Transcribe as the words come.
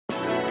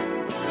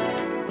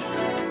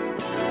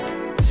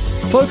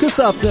Focus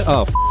up.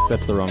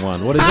 That's the wrong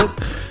one. What is it?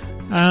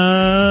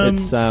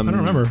 It's I don't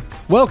remember.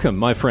 Welcome,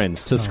 my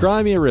friends, to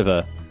Scry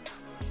River,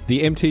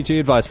 the MTG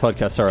Advice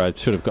Podcast. Sorry, I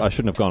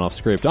shouldn't have gone off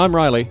script. I'm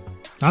Riley.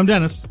 I'm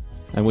Dennis.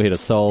 And we're here to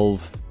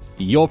solve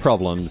your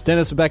problems.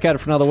 Dennis, we're back at it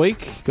for another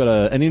week.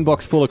 Got an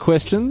inbox full of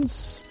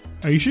questions.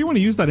 Are you sure you want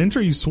to use that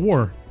intro? You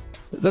swore.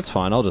 That's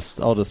fine. I'll just.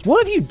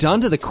 What have you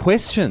done to the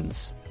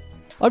questions?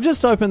 I've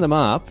just opened them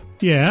up.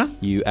 Yeah.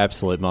 You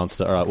absolute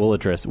monster. All right, we'll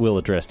address this.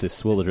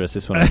 We'll address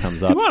this when it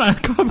comes up. You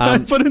want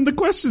to put in the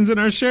questions in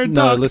our shared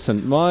doc? No,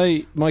 listen.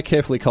 My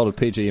carefully culled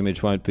PG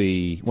image won't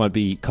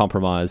be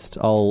compromised.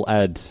 I'll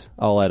add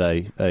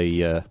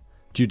a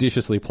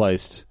judiciously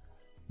placed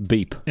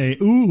beep. An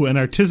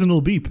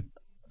artisanal beep.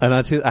 A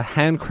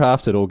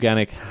handcrafted,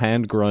 organic,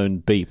 hand-grown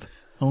beep.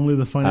 Only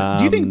the funny.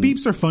 Do you think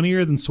beeps are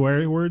funnier than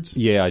swear words?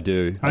 Yeah, I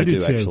do. I do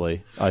too.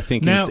 Actually. I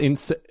think now,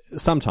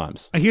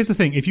 sometimes. Here's the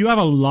thing: if you have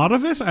a lot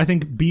of it, I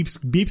think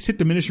beeps hit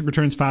diminishing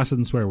returns faster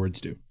than swear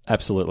words do.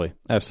 Absolutely.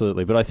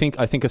 But I think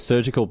a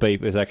surgical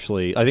beep is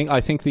actually.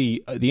 I think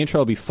the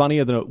intro will be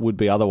funnier than it would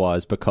be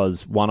otherwise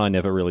because one, I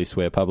never really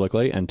swear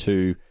publicly, and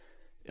two,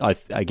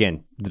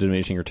 the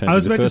diminishing returns. I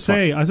was about to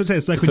say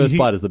it's like the first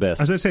bite is the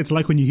best. I was about to say it's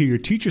like when you hear your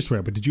teacher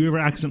swear. But did you ever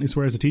accidentally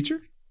swear as a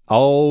teacher?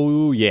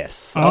 Oh,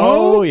 yes.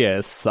 Oh,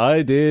 yes.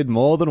 I did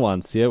more than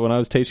once, yeah, when I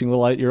was teaching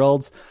little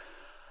 8-year-olds.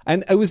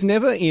 And it was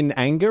never in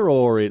anger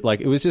it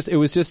was just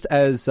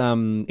as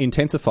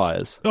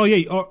intensifiers. Oh,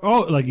 yeah.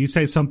 Like you'd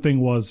say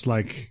something was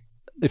like...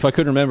 If I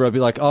couldn't remember, I'd be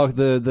like, oh,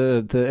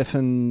 the F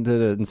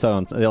and so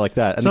on, like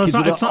that. And so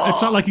it's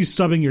not like you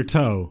stubbing your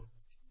toe.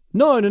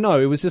 No.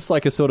 It was just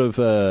like a sort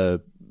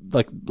of...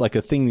 Like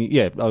a thing,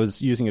 yeah. I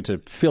was using it to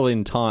fill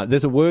in time.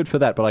 There's a word for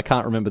that, but I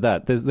can't remember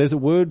that. There's a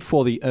word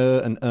for the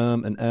and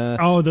and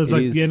Oh, there's I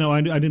do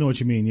know what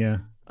you mean. Yeah.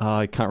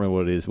 I can't remember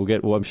what it is.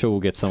 I'm sure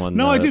we'll get someone.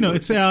 No, I do know.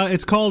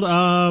 It's called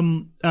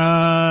I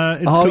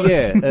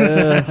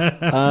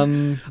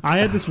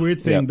had this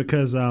weird thing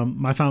because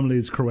my family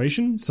is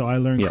Croatian, so I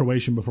learned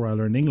Croatian before I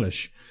learned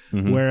English.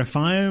 Mm-hmm. Where if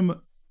I'm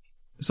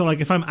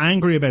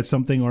angry about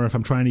something or if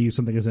I'm trying to use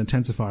something as an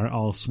intensifier,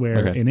 I'll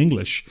swear in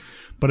English.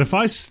 But if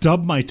I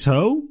stub my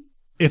toe,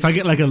 if I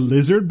get like a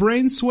lizard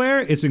brain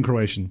swear, it's in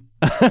Croatian.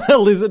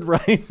 Lizard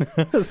brain?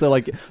 So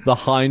like the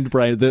hind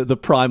brain, the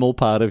primal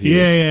part of you.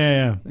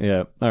 Yeah.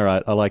 Yeah, all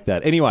right. I like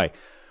that. Anyway,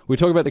 we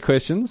talk about the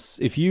questions.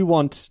 If you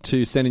want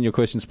to send in your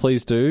questions,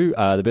 please do.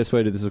 The best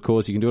way to do this, of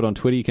course, you can do it on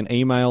Twitter. You can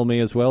email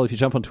me as well. If you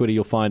jump on Twitter,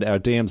 you'll find our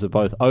DMs are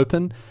both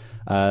open.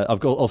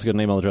 I've also got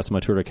an email address on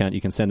my Twitter account.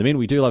 You can send them in.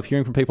 We do love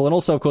hearing from people, and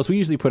also, of course, we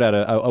usually put out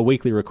a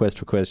weekly request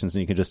for questions,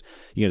 and you can just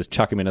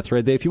chuck them in a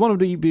thread there. If you want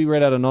them to be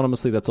read out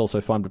anonymously, that's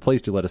also fine. But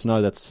please do let us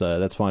know. That's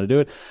fine to do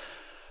it.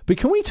 But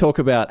can we talk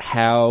about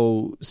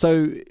how?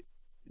 So,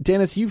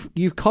 Dennis,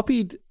 you've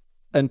copied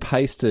and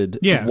pasted.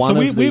 Yeah. One so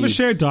we of have a these...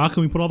 shared doc,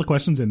 and we put all the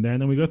questions in there,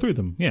 and then we go through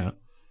them. Yeah.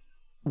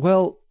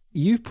 Well.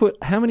 You've put,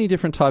 how many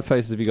different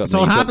typefaces have you got? So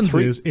what happens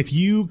is, if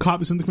you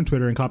copy something from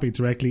Twitter and copy it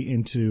directly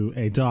into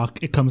a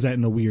doc, it comes out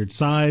in a weird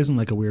size and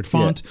like a weird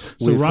font. Yeah,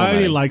 so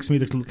Riley likes me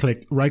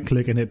to right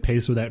click and hit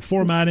paste without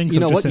formatting. You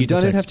know what? You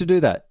don't even have to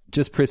do that.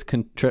 Just press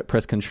Control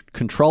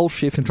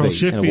Shift V. Control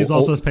Shift V is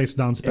also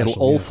pasted on special.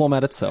 It'll all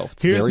format itself.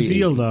 It's Here's very the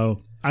deal, easy. though.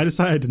 I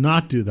decided to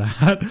not do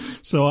that.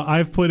 So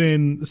I've put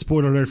in,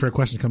 spoiler alert for a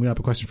question coming up,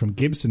 a question from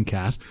Gibson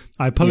Cat.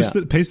 I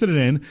pasted it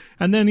in,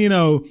 and then,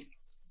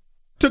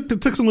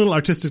 took some little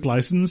artistic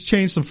license,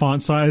 changed some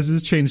font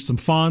sizes, changed some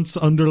fonts,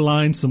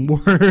 underlined some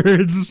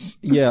words.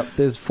 Yeah,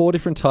 there's 4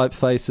 different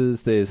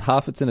typefaces. There's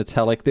half it's in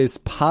italic. There's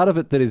part of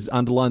it that is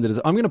underlined. That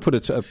is. I'm going to put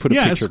a picture.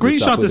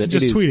 Screenshot this and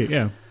just tweet it.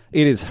 Yeah.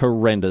 It is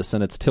horrendous,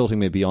 and it's tilting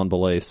me beyond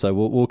belief. So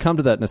we'll come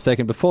to that in a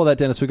second. Before that,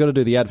 Dennis, we've got to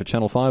do the ad for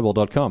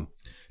ChannelFireball.com.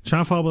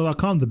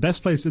 ChannelFireball.com, the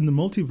best place in the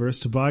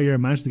multiverse to buy your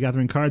Magic the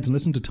Gathering cards and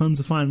listen to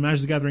tons of fine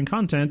Magic the Gathering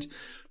content,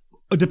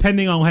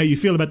 depending on how you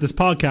feel about this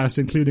podcast,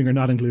 including or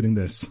not including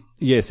this.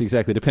 Yes,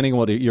 exactly. Depending on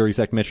what your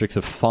exact metrics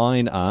of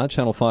fine are,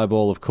 Channel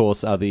Fireball, of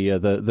course, are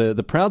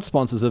the proud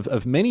sponsors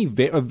of many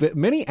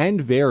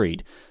and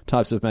varied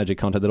types of Magic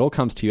content that all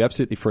comes to you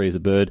absolutely free as a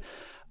bird.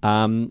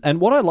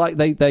 And what I like,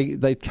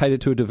 they cater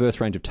to a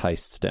diverse range of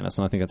tastes, Dennis,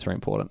 and I think that's very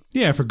important.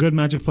 Yeah, for good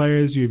Magic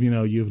players, you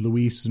have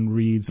Luis and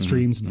Reed's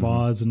streams and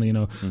VODs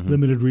and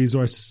limited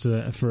resources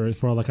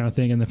for all that kind of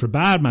thing. And then for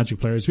bad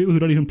Magic players, people who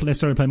don't even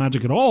necessarily play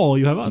Magic at all,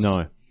 you have us.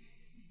 No.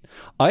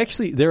 I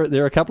actually, there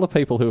are a couple of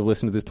people who have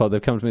listened to this pod.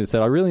 They've come to me and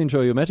said, "I really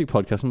enjoy your Magic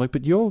podcast." I'm like,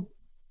 "But you're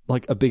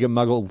like a bigger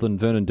muggle than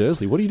Vernon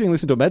Dursley. What are you doing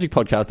listening to a Magic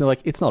podcast?" And they're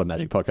like, "It's not a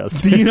Magic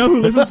podcast." Do you know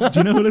who listens? Do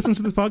you know who listens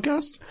to this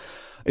podcast?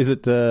 Is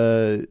it?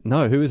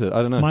 No, who is it?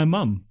 I don't know. My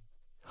mum.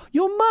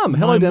 Your mum.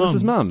 Hello,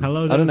 Dennis's mum.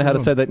 Hello, Dennis's I don't know how to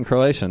say that in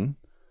Croatian.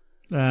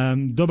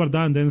 Dobar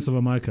dan,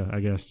 Denisova majka,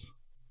 I guess.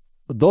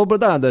 Dobar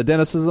dan,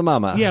 Dennis's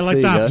mama. Yeah,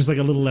 like that, just like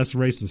a little less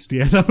racist.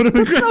 Yeah, that would have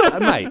been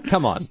great. Mate,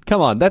 come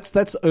on.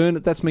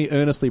 That's me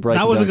earnestly breaking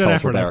down That was a good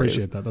effort. Barriers. I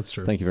appreciate that. That's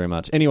true. Thank you very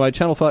much. Anyway,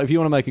 Channel 5, if you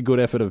want to make a good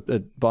effort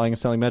at buying and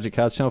selling Magic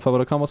cards, Channel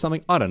 5.com or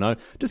something, I don't know.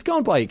 Just go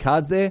and buy your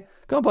cards there.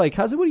 Go and buy your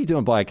cards. What are you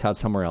doing? Buy a card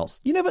somewhere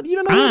else. You don't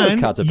know where those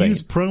cards have been.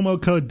 Use promo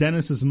code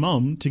Dennis's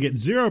mum to get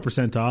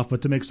 0% off,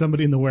 but to make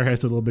somebody in the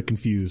warehouse a little bit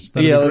confused.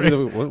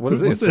 What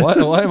is this?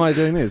 Why am I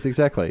doing this?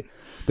 Exactly.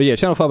 But yeah,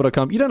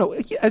 channelfiber.com. You don't know,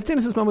 as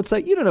Dennis's mum would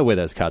say, you don't know where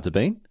those cards have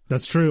been.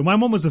 That's true. My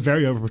mum was a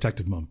very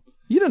overprotective mum.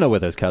 You don't know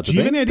where those cards have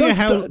been. Do you have any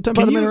idea don't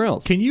buy them anywhere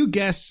else. Can you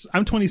guess?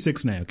 I'm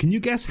 26 now. Can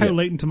you guess how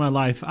late into my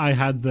life I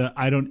had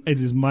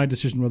it is my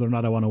decision whether or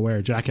not I want to wear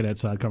a jacket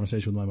outside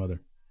conversation with my mother?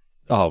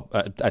 Oh,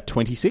 at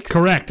 26?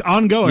 Correct.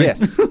 Ongoing.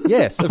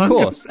 Yes, of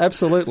course.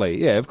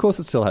 Absolutely. Yeah, of course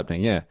it's still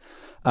happening. Yeah.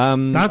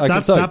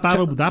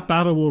 That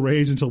battle will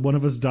rage until one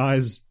of us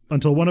dies,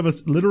 until one of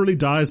us literally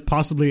dies,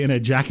 possibly in a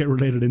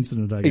jacket-related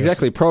incident, I guess.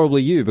 Exactly.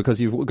 Probably you,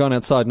 because you've gone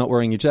outside not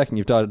wearing your jacket and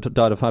you've died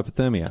of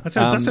hypothermia. That's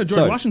how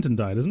George Washington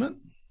died, isn't it?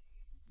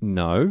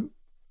 No.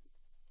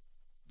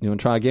 You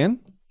want to try again?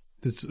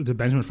 Did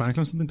Benjamin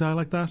Franklin or something die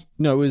like that?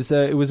 No,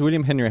 it was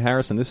William Henry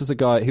Harrison. This was a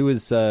guy who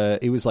was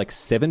like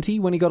 70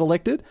 when he got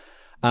elected.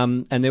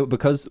 And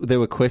because there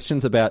were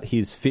questions about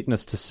his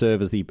fitness to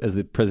serve as the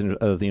president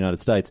of the United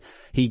States,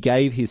 he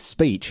gave his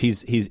speech,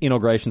 his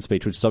inauguration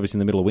speech, which is obviously in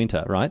the middle of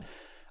winter, right?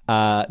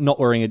 Not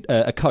wearing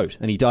a coat,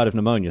 and he died of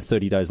pneumonia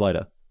 30 days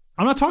later.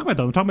 I'm not talking about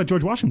that. I'm talking about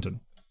George Washington.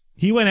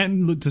 He went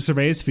out to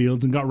survey his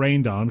fields and got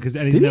rained on because he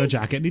didn't have a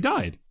jacket, and he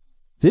died.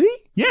 Did he?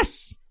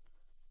 Yes.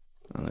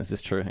 Oh, is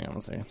this true? Hang on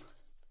a second.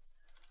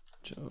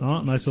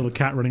 Oh, nice little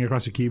cat running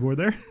across your keyboard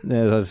there.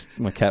 Yeah, that's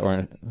my cat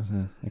wearing it.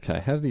 Okay,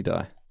 how did he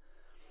die?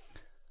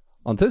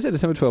 On Thursday,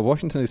 December 12,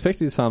 Washington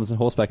inspected his farms and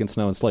horseback in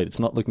snow and sleet. It's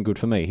not looking good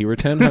for me. He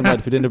returned home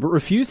later for dinner, but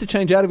refused to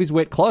change out of his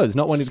wet clothes,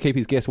 not wanting to keep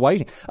his guests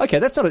waiting. Okay,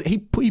 that's not he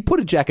put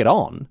a jacket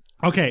on.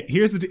 Okay,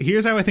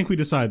 here's how I think we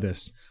decide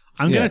this.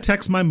 I'm going to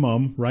text my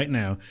mum right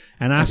now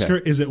and ask her,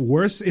 is it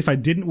worse if I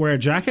didn't wear a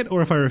jacket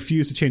or if I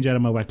refuse to change out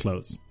of my wet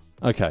clothes?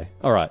 Okay,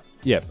 all right.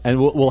 Yeah, and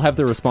we'll have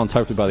the response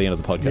hopefully by the end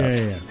of the podcast.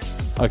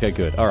 Yeah. Okay,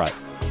 good. All right.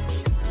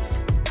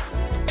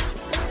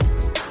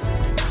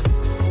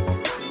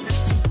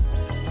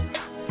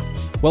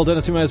 Well,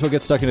 Dennis, we may as well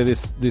get stuck into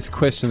this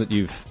question that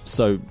you've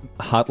so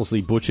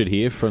heartlessly butchered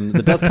here.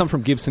 That does come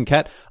from Gibson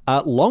Cat,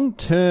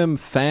 long-term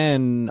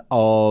fan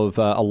of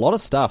a lot of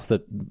stuff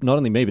that not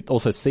only me but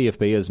also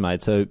CFB has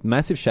made. So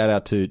massive shout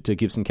out to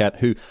Gibson Cat,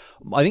 who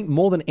I think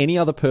more than any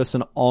other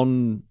person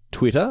on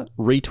Twitter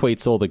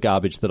retweets all the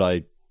garbage that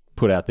I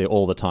put out there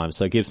all the time.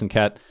 So Gibson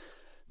Cat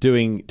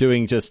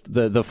doing just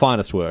the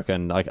finest work,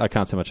 and I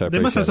can't say much I appreciate.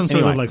 They must have some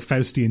sort of like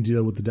Faustian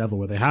deal with the devil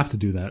where they have to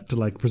do that to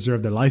like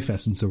preserve their life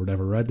essence or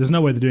whatever, right? There's no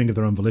way they're doing it of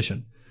their own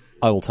volition.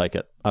 I will take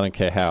it. I don't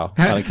care how.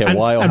 I don't care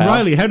why or and how.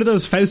 Riley, how do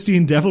those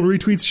Faustian devil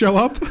retweets show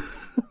up?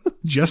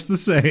 Just the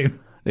same.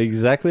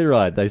 Exactly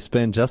right. They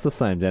spend just the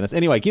same, Dennis.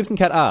 Anyway, Gibson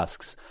Cat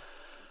asks,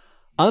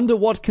 under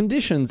what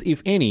conditions,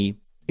 if any,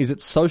 is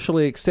it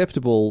socially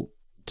acceptable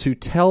to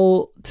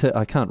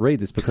I can't read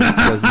this because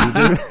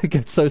it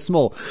gets so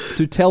small,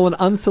 to tell an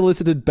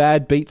unsolicited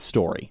bad beat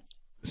story?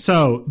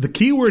 So the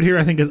key word here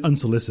I think is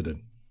unsolicited.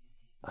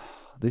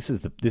 This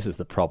is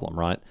the problem,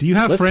 right? Do you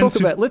have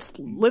friends?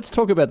 Let's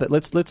talk about that.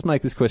 Let's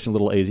make this question a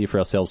little easier for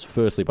ourselves.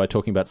 Firstly, by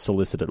talking about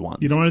solicited ones.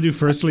 You don't want to do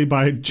firstly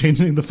by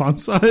changing the font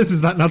size?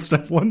 Is that not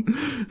step one?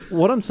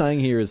 What I'm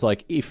saying here is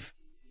like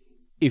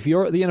if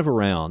you're at the end of a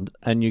round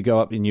and you go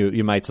up and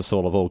your mates are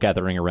sort of all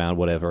gathering around,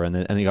 whatever, and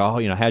you go,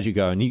 oh, how'd you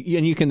go? And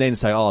you can then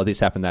say, oh, this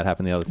happened, that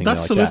happened, the other thing.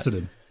 That's like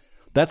solicited.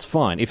 That's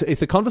fine. If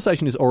the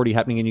conversation is already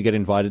happening and you get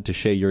invited to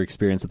share your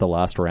experience at the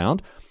last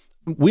round,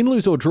 win,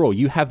 lose, or draw,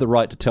 you have the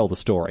right to tell the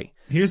story.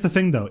 Here's the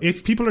thing, though.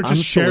 If people are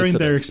just sharing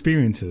their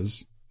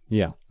experiences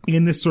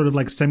in this sort of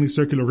like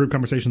semicircular group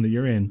conversation that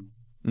you're in,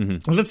 well,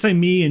 let's say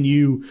me and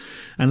you,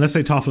 and let's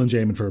say Toffel and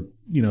Jamin for,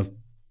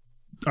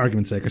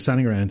 argument's sake, are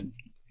standing around.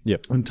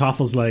 Yep. And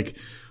Toffel's like,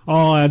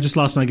 oh, I just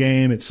lost my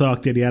game. It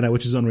sucked, yada, yada,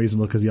 which is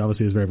unreasonable because he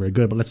obviously is very, very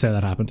good. But let's say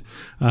that happened.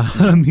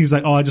 He's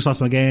like, oh, I just lost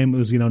my game. It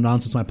was,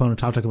 nonsense. My opponent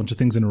talked like a bunch of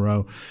things in a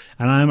row.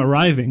 And I'm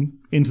arriving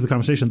into the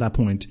conversation at that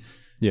point.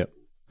 Yep.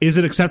 Is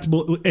it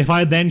acceptable if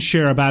I then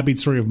share a bad beat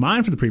story of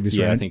mine for the previous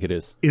round? Yeah, I think it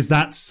is. Is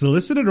that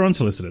solicited or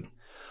unsolicited?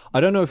 I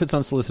don't know if it's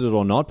unsolicited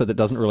or not, but that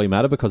doesn't really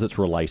matter because it's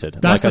related.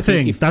 That's the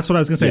thing. That's what I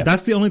was going to say. Yeah.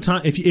 That's the only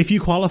time, if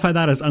you qualify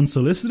that as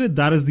unsolicited,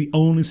 that is the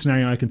only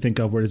scenario I can think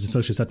of where it is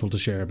socially acceptable to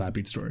share a bad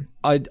beat story.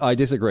 I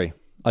disagree.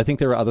 I think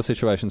there are other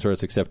situations where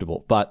it's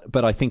acceptable, but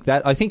I think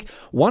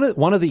one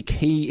of the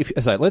key,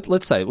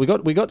 let's say we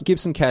got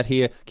Gibson Cat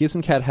here.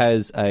 Gibson Cat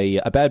has a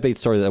bad beat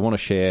story that they want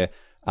to share.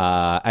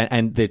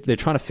 And they're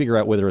trying to figure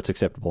out whether it's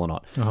acceptable or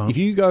not. Uh-huh. If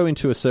you go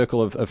into a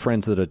circle of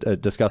friends that are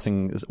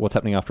discussing what's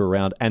happening after a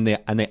round and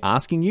they're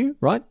asking you,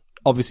 right?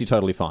 Obviously,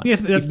 totally fine. Yeah,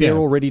 if they're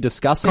already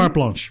discussing carte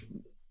blanche,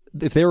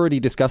 if they're already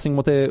discussing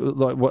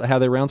how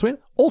their rounds went,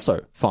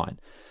 also fine.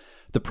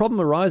 The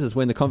problem arises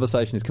when the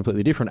conversation is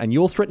completely different and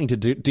you're threatening to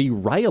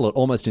derail it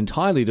almost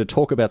entirely to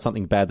talk about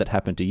something bad that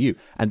happened to you.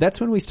 And that's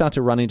when we start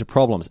to run into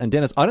problems. And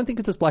Dennis, I don't think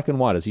it's as black and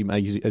white as you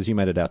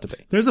made it out to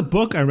be. There's a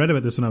book I read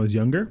about this when I was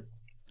younger.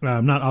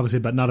 Not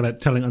about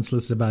telling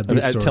unsolicited bad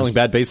beat stories. Telling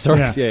bad beat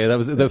stories, yeah. That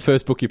was the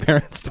first book your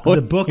parents bought. There's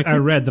a book I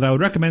read that I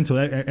would recommend to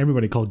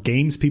everybody called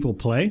Games People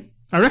Play.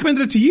 I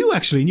recommended it to you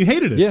actually, and you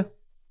hated it. Yeah.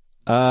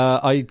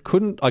 I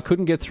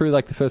couldn't get through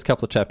like the first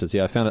couple of chapters.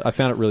 Yeah, I found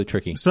it really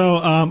tricky. So,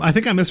 I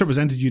think I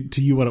misrepresented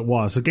to you what it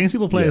was. So Games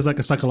People Play is like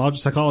a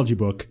psychology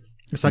book.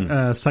 It's like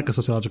a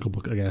psychosociological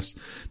book, I guess,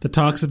 that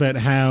talks about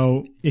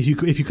how if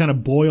you kind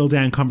of boil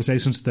down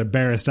conversations to their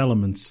barest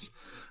elements,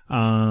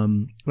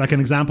 like an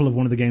example of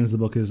one of the games in the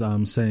book is,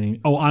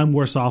 saying, "Oh, I'm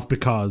worse off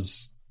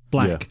because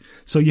blank." Yeah.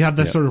 So you have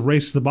this sort of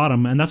race to the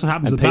bottom, and that's what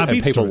happens with bad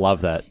beat stories. People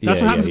love that.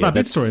 That's what happens with bad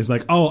beat stories.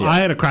 Like,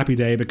 I had a crappy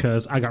day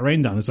because I got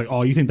rained on. It's like,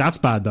 oh, you think that's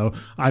bad though?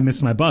 I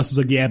missed my bus. It's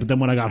like, yeah, but then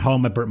when I got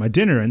home, I burnt my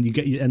dinner, and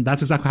and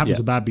that's exactly what happens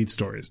with bad beat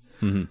stories.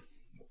 Mm-hmm.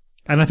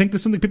 And I think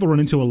there's something people run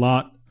into a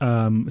lot,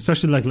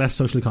 especially like less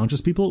socially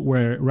conscious people,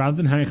 where rather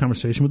than having a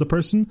conversation with a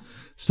person,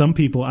 some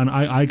people, and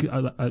I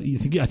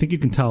think you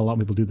can tell a lot of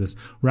people do this,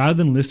 rather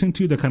than listening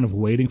to, they're kind of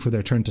waiting for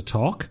their turn to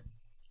talk.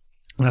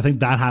 And I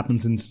think that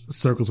happens in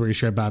circles where you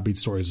share bad beat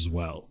stories as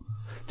well.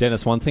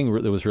 Dennis, one thing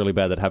that was really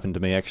bad that happened to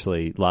me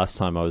actually last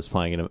time I was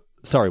playing in a...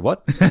 Sorry,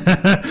 what?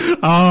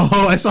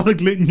 Oh, I saw the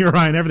glint in your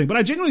eye and everything. But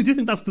I genuinely do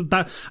think I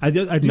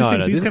do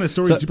think these kind of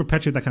stories do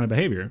perpetuate that kind of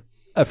behavior.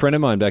 A friend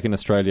of mine back in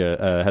Australia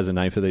has a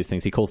name for these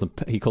things. He calls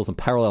them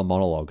parallel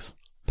monologues.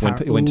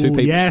 When two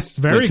people, yes,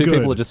 very two good.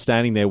 people are just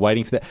standing there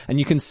waiting for that, and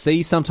you can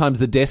see sometimes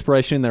the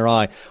desperation in their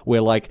eye,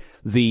 where like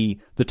the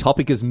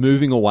topic is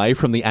moving away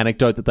from the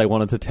anecdote that they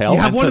wanted to tell. You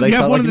have one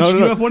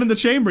in the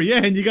chamber,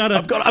 yeah, and you gotta.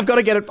 I've got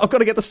to get it. I've got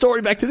to get the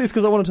story back to this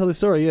because I want to tell this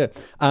story. Yeah.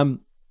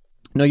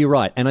 No, you're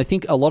right, and I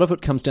think a lot of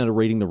it comes down to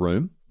reading the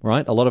room.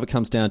 Right? A lot of it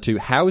comes down to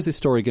how is this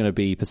story going to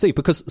be perceived?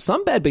 Because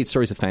some bad beat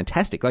stories are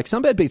fantastic. Like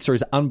some bad beat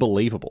stories are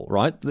unbelievable,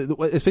 right?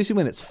 Especially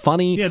when it's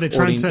funny. Yeah, they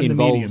transcend the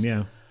medium,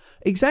 yeah.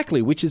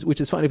 Exactly, which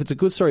is fine if it's a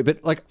good story.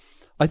 But like,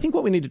 I think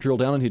what we need to drill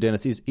down on here,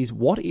 Dennis, is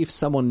what if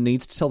someone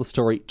needs to tell the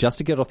story just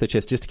to get it off their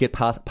chest, just to get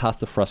past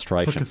the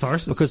frustration? For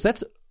catharsis. Because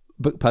that's...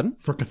 Pardon?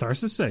 For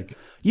catharsis' sake.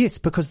 Yes,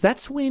 because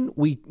that's when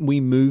we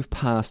move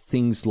past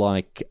things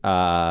like,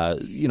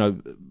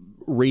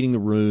 reading the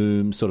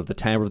room, sort of the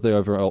timbre of the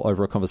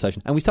over a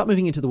conversation, and we start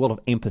moving into the world of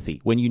empathy,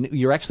 when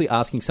you're actually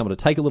asking someone to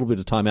take a little bit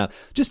of time out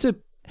just to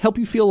help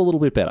you feel a little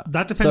bit better.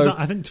 That depends on,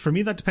 I think for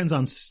me that depends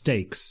on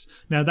stakes.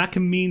 Now that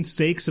can mean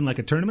stakes in like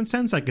a tournament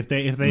sense, like if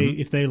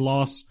they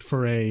lost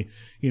for a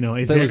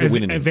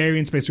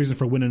variance-based reason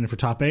for winning for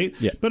top 8.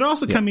 Yeah. But it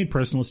also can mean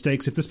personal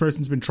stakes. If this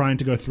person's been trying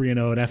to go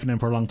 3-0 at F&M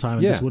for a long time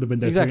and this would have been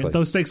their 3,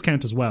 those stakes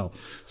count as well.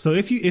 So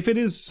if it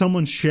is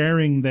someone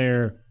sharing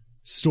their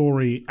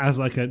story as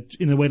like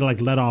in a way to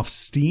like let off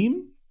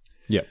steam.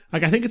 Yeah.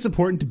 Like I think it's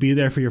important to be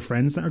there for your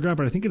friends in that regard,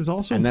 but I think it is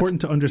also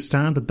important to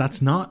understand that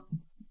that's not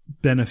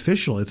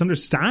beneficial. It's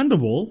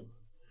understandable,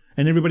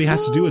 and everybody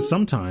has to do it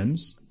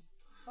sometimes.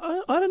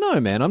 I don't know,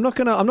 man. I'm not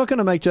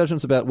gonna make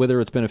judgments about whether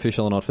it's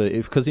beneficial or not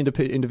because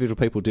individual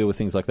people deal with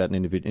things like that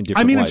in different ways.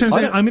 I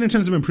mean, in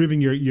terms of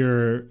improving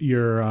your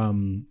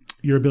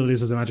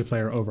abilities as a Magic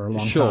player over a long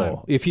time.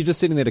 Sure, if you're just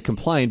sitting there to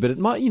complain, but it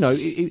might,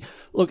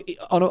 look,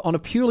 on a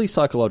purely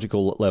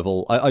psychological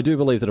level, I do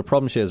believe that a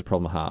problem shared is a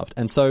problem halved.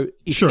 And so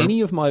if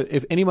any of my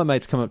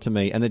mates come up to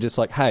me and they're just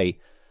like, hey,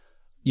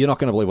 you're not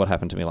going to believe what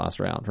happened to me last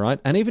round, right?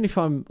 And even if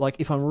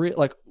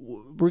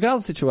regardless of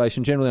the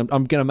situation, generally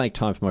I'm going to make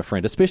time for my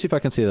friend, especially if I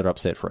can see they're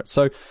upset for it.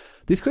 So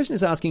this question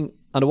is asking,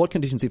 under what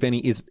conditions, if any,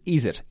 is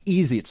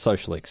it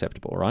socially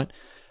acceptable, right?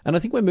 And I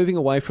think we're moving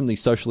away from the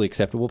socially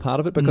acceptable part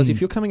of it, because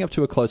if you're coming up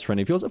to a close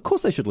friend of yours, of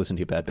course they should listen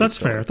to your bad beat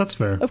story. That's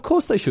fair. Of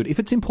course they should. If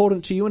it's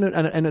important to you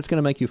and it's going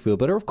to make you feel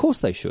better, of course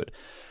they should.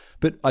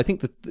 But I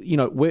think that,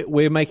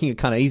 we're making it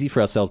kind of easy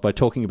for ourselves by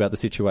talking about the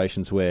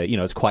situations where,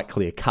 it's quite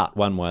clear cut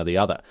one way or the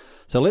other.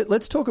 So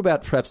let's talk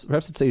about perhaps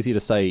it's easier to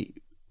say,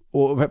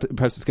 or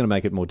perhaps it's going to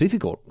make it more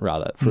difficult,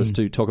 rather, for us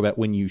to talk about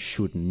when you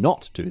should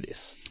not do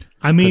this.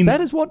 I mean,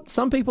 that is what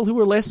some people who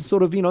are less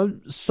sort of,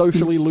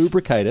 socially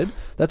lubricated,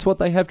 that's what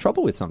they have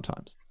trouble with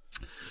sometimes.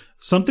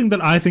 Something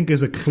that I think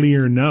is a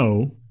clear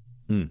no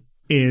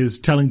is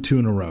telling 2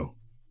 in a row.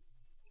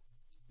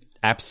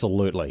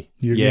 Absolutely.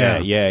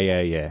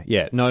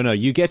 Yeah. No,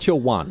 you get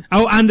your 1.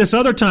 Oh, and this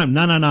other time.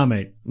 No,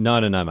 mate.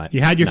 No, mate.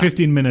 You had your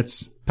 15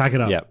 minutes. Pack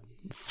it up. Yeah.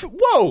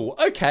 Whoa,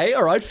 okay,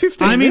 all right,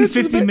 15 minutes.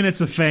 15 minutes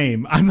of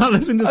fame. I'm not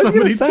listening to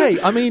somebody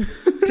I mean,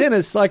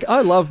 Dennis, like,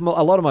 I love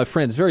a lot of my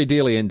friends very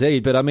dearly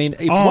indeed, but I mean,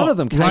 if one of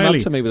them came up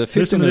to me with a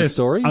 15-minute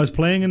story... I was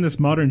playing in this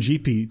modern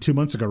GP 2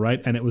 months ago, right?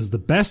 And it was the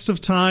best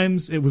of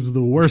times, it was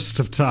the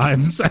worst of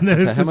times. And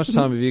then how much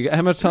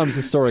time is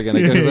this story going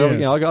to go? Because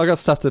I got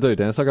stuff to do,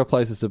 Dennis. I got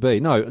places to be.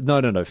 No,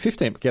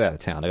 15, get out of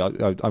town.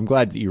 I'm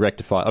glad that you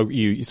rectified,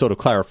 you sort of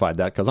clarified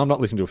that, because I'm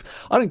not listening to...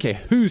 I don't care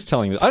who's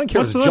telling me. I don't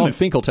care if it's John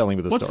Finkel telling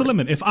me the story. What's the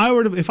limit? If I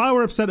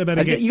were upset about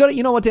a game,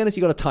 you know what, Dennis?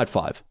 You got a tight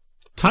 5.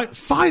 Tight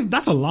 5?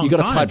 That's a long time. You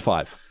got a tight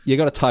 5. You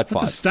got a tight 5.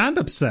 That's a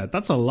stand-up set.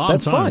 That's a long time.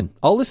 That's fine.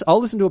 I'll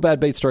listen to a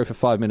bad beat story for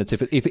 5 minutes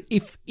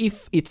if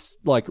it's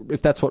like,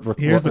 if that's what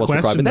Here's the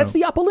question, but that's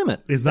the upper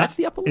limit. That's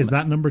the upper limit. Is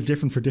that number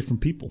different for different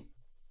people?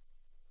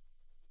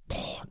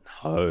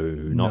 Oh,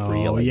 no, not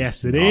really.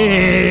 Yes, it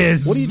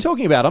is. What are you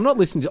talking about? I'm not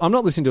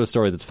listening to a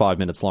story that's 5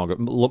 minutes longer,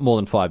 more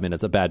than 5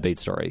 minutes, a bad beat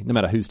story, no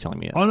matter who's telling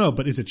me it. Oh no,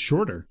 but is it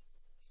shorter?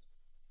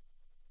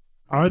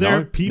 Are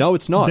there people? No,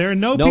 it's not. There are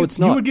no people. It's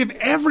not. You would give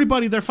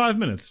everybody their 5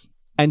 minutes.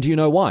 And do you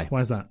know why? Why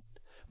is that?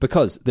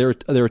 Because there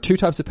are two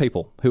types of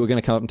people who are going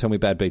to come up and tell me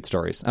bad beat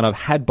stories, and I've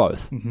had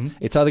both. Mm-hmm.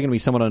 It's either going to be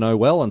someone I know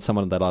well and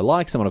someone that I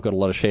like, someone I've got a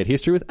lot of shared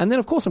history with, and then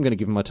of course I'm going to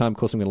give them my time, of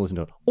course I'm going to listen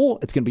to it. Or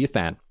it's going to be a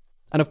fan.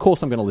 And of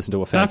course I'm going to listen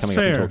to a fan coming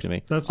up and talk to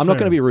me. I'm not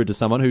going to be rude to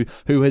someone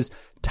who has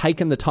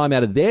taken the time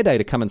out of their day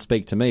to come and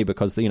speak to me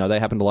because, they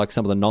happen to like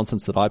some of the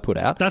nonsense that I put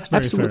out. That's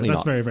very Absolutely fair. not.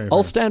 That's very, very fair.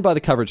 I'll stand by the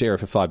coverage area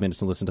for 5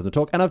 minutes and listen to them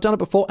talk, and I've done it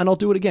before, and I'll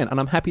do it again, and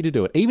I'm happy to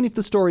do it, even if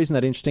the story isn't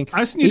that interesting.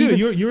 I've seen you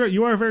do.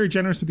 You are very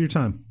generous with your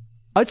time.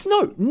 It's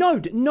no.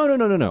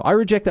 I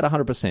reject that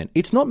 100%.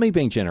 It's not me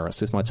being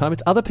generous with my time.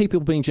 It's other people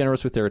being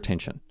generous with their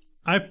attention.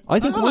 I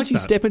think once you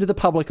step into the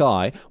public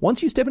eye,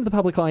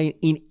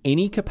 in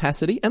any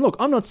capacity, and look,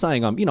 I'm not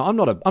saying I'm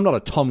not a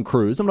Tom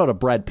Cruise, I'm not a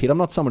Brad Pitt, I'm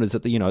not someone who's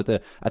at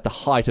the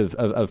height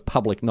of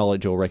public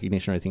knowledge or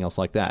recognition or anything else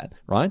like that,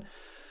 right?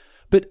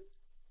 But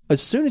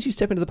as soon as you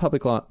step into the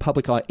public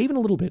eye, even a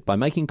little bit, by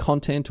making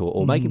content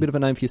or making a bit of a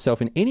name for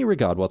yourself in any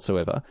regard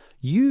whatsoever,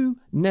 you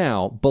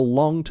now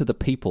belong to the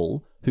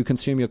people who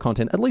consume your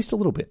content at least a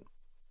little bit.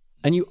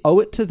 And you owe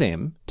it to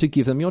them to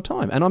give them your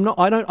time. And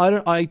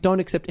I don't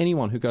accept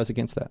anyone who goes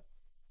against that.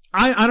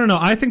 I don't know.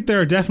 I think there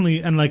are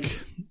definitely, and like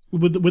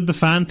with the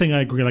fan thing,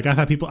 I agree. Like I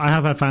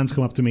have had fans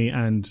come up to me,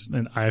 and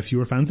I have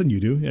fewer fans than you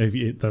do.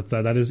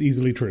 That is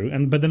easily true.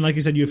 But then, like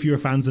you said, you have fewer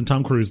fans than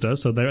Tom Cruise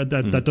does. So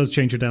that does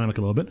change your dynamic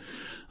a little bit.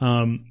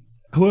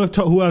 Who have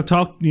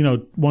talked,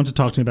 want to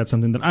talk to me about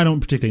something that I don't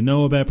particularly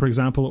know about, for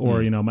example,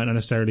 or, might not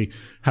necessarily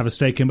have a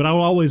stake in, but I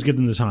will always give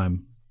them the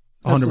time.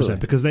 100%.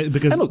 Because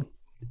and look,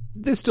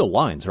 there's still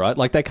lines, right?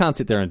 Like they can't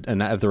sit there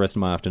and have the rest of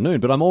my afternoon,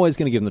 but I'm always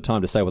going to give them the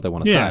time to say what they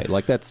want to say.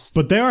 Like that's.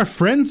 But there are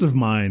friends of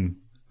mine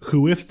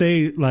who, if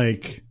they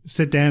like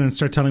sit down and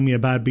start telling me a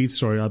bad beat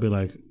story, I'll be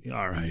like,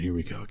 all right, here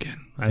we go again.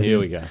 Here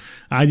we go.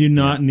 I do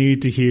not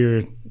need to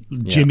hear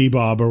Jimmy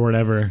Bob or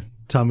whatever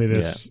tell me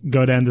this,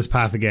 go down this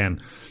path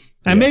again.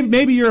 And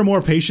maybe you're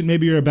more patient,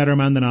 maybe you're a better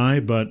man than I,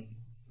 but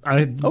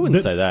I wouldn't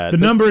say that. The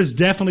number is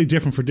definitely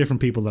different for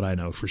different people that I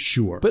know, for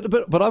sure.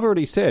 But I've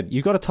already said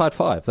you got a tight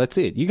 5. That's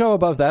it. You go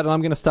above that, and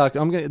I'm going to start.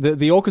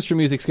 The orchestra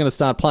music's going to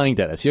start playing,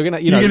 Dennis. You're going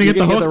to get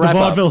the hook, the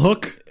vaudeville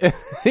hook.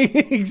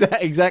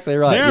 Exactly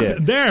right.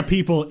 There are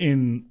people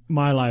in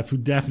my life who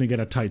definitely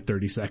get a tight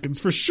 30 seconds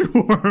for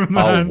sure,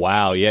 man. Oh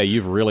wow, yeah,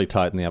 you've really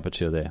tightened the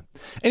aperture there.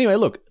 Anyway,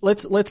 look,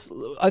 let's.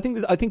 I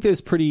think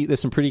there's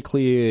some pretty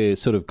clear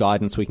sort of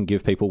guidance we can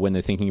give people when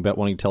they're thinking about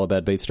wanting to tell a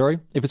bad beat story.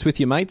 If it's with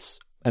your mates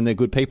and they're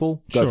good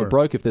people, go for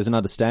broke. If there's an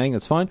understanding,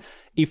 that's fine.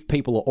 If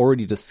people are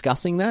already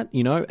discussing that,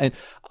 and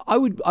I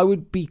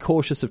would be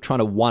cautious of trying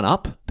to one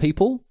up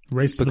people.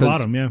 Race to the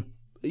bottom, yeah.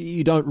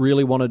 You don't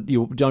really want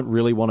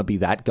to be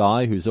that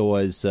guy who's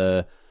always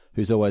saying,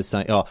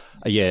 oh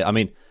yeah. I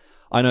mean,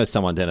 I know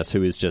someone, Dennis,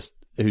 who's just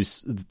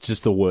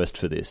the worst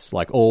for this.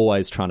 Like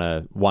always trying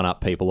to one up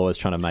people, always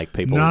trying to make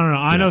people. No.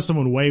 I know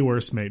someone way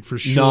worse, mate, for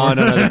sure. No.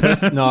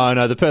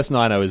 The person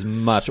I know is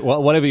much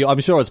whatever. I'm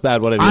sure it's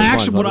bad. Whatever. I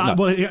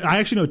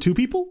actually know 2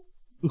 people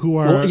who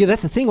are. Well, yeah,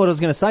 that's the thing. What I was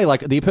going to say,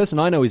 like the person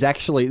I know is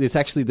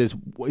there's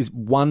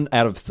one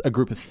out of a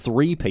group of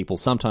 3 people,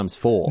 sometimes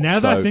 4. Now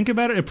that I think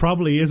about it, it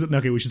probably isn't.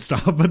 Okay, we should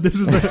stop. But this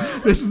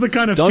is the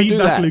kind of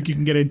feedback loop you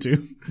can get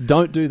into.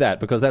 Don't do that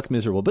because that's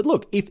miserable. But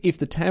look, if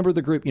the timbre of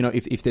the group,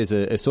 if there's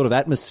a sort of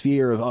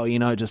atmosphere of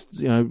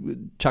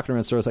chucking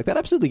around stories like that,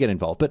 absolutely get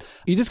involved. But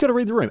you just got to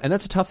read the room, and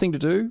that's a tough thing to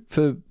do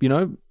for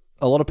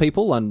a lot of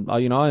people, and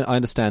I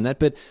understand that,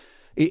 but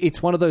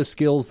it's one of those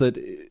skills that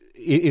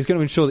is going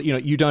to ensure that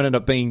you don't end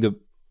up being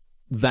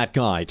that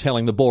guy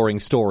telling the boring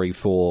story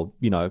for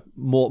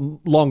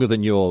longer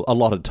than your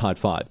allotted tight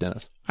 5,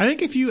 Dennis. I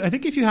think if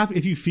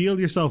you feel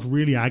yourself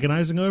really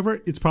agonizing over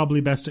it, it's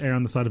probably best to err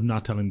on the side of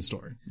not telling the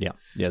story. Yeah,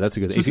 that's a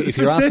good. If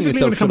you're asking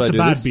yourself, when it comes to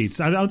bad beats,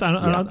 I don't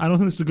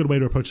think this is a good way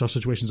to approach those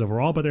situations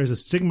overall. But there's a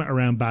stigma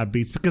around bad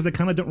beats because they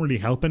kind of don't really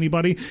help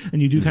anybody,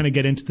 and you do kind of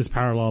get into this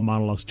parallel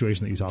monologue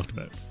situation that you talked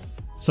about.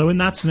 So in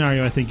that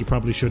scenario, I think you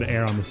probably should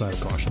err on the side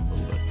of caution a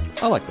little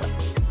bit. I like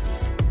that.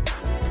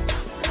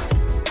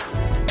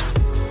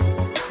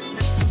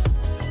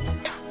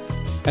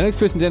 Our next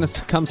question,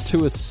 Dennis, comes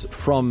to us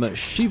from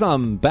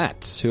Shivam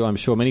Bhatt, who I'm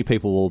sure many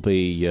people will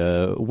be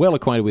well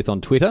acquainted with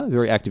on Twitter,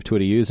 very active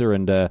Twitter user.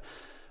 And, I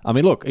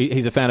mean, look,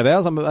 he's a fan of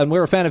ours, and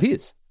we're a fan of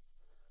his.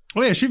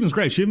 Oh, yeah, Shivam's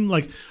great. Shivam,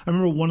 I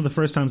remember one of the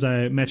first times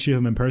I met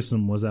Shivam in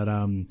person was at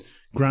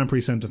Grand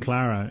Prix Santa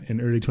Clara in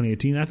early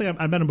 2018. I think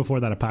I met him before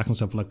that at PAX and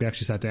stuff. We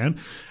actually sat down.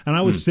 And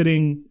I was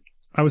sitting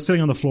on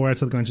the floor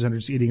outside the convention center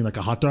just eating like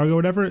a hot dog or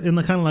whatever. And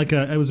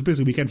it was a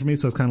busy weekend for me.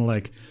 So I was kind of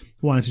like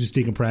wanting to just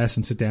decompress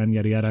and sit down,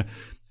 yada, yada.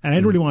 And I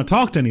didn't really want to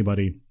talk to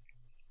anybody.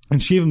 And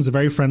Shivam's a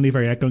very friendly,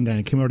 very outgoing guy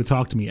and came over to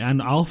talk to me. And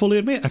I'll fully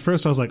admit, at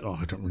first I was like, oh,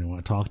 I don't really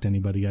want to talk to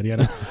anybody, yada,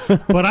 yada.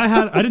 But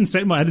I didn't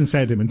say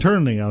it to him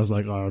internally. I was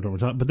like, oh, I don't want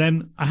to talk. But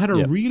then I had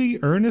a really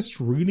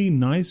earnest, really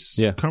nice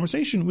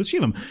conversation with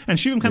Shivam. And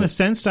Shivam kind of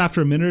sensed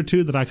after a minute or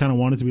two that I kind of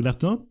wanted to be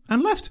left alone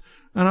and left.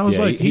 And I was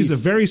like, he's a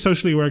very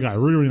socially aware guy,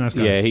 really, really nice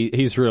guy. Yeah,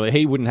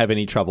 he wouldn't have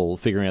any trouble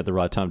figuring out the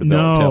right time to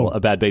tell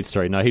a bad beat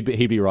story. No, he'd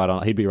be right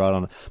on. He'd be right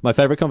on. My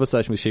favorite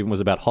conversation with Shivam was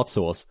about hot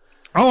sauce.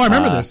 Oh, I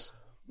remember this.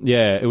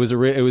 Yeah, it was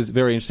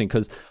very interesting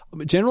because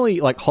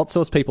generally, like, hot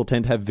sauce people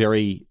tend to have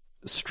very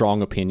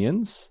strong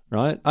opinions,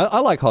 right?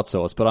 I like hot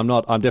sauce, but I'm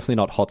definitely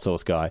not hot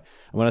sauce guy. And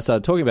when I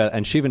started talking about it,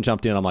 and Shivan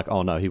jumped in, I'm like,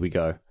 oh no, here we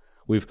go.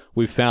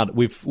 We've found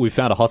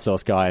a hot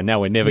sauce guy, and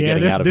now we're never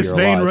getting out of here alive.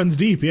 This vein runs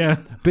deep, yeah.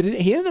 But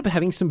he ended up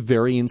having some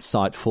very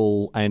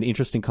insightful and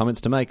interesting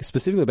comments to make,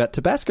 specifically about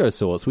Tabasco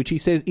sauce, which he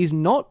says is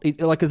not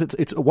because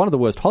it's one of the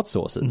worst hot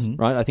sauces,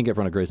 right? I think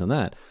everyone agrees on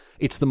that.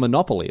 It's the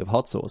monopoly of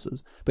hot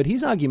sauces. But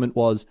his argument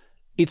was,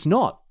 it's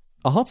not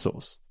a hot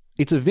sauce.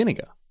 It's a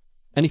vinegar.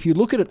 And if you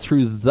look at it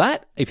through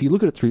that,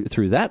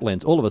 through that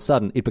lens, all of a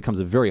sudden it becomes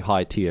a very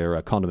high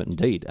tier condiment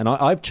indeed. And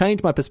I've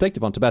changed my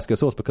perspective on Tabasco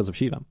sauce because of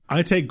Shivam.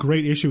 I take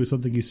great issue with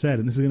something you said,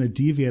 and this is going to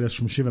deviate us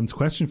from Shivam's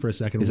question for a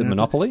second. Is it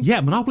Monopoly?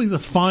 Yeah, Monopoly is a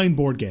fine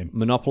board game.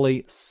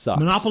 Monopoly sucks.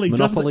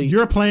 Monopoly,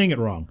 you're playing it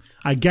wrong.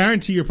 I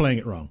guarantee you're playing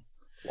it wrong.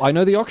 I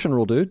know the auction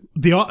rule, dude.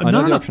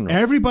 Auction rule.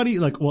 Everybody,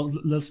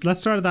 let's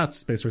start at that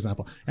space, for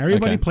example.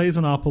 Everybody plays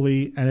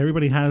Monopoly, and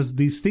everybody has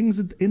these things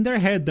in their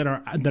head that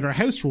are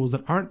house rules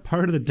that aren't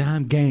part of the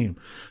damn game.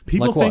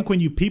 People think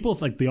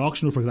like the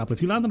auction rule, for example,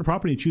 if you land on a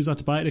property and you choose not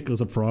to buy it, it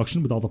goes up for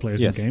auction with all the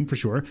players in the game, for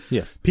sure.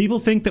 Yes. People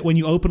think that when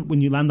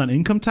you land on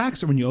income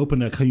tax or when you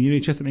open a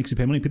community chest that makes you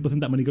pay money, people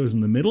think that money goes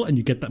in the middle and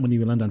you get that money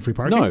when you land on free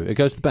parking. No, it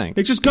goes to the bank.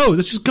 It just goes.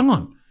 It's just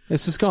gone.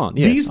 It's just gone.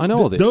 Yes, I know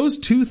all this. Those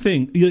two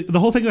things, the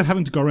whole thing about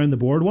having to go around the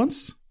board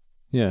once,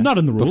 not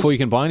in the rules. Before you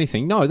can buy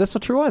anything. No, that's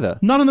not true either.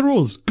 Not in the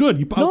rules.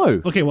 Good.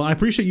 No. Okay, well, I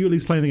appreciate you at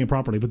least playing the game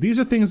properly, but these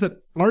are things that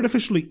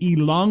artificially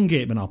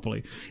elongate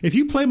Monopoly. If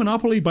you play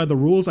Monopoly by the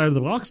rules out of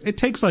the box, it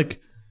takes like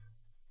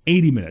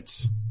 80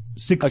 minutes.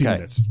 60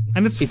 minutes.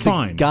 And it's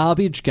fine. It's a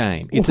garbage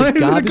game. It's a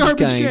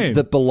garbage game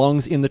that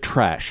belongs in the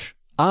trash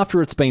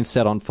after it's been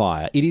set on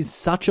fire. It is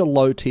such a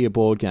low-tier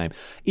board game.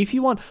 If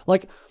you want,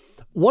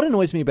 what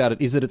annoys me about it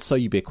is that it's so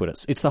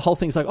ubiquitous. It's the whole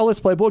thing. It's like, oh, let's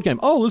play a board game.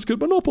 Oh, let's get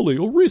Monopoly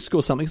or Risk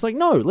or something. It's like,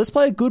 no, let's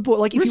play a good board.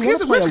 Like, if you want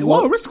to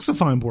play Risk's a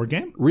fine board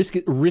game. Risk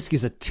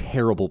is a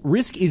terrible.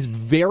 Risk is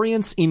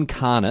variance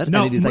incarnate, and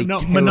it is a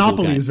terrible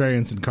Monopoly game. Is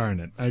variance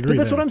incarnate. I agree. But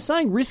that's what I'm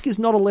saying. Risk is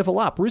not a level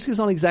up. Risk is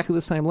on exactly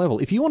the same level.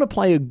 If you want to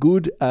play a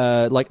good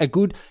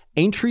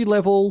entry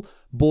level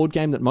board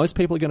game that most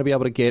people are going to be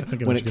able to get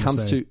when it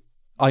comes to.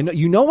 I know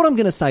you know what I'm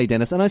going to say,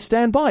 Dennis, and I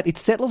stand by it. It's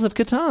Settlers of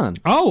Catan.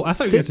 Oh, I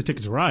thought you had a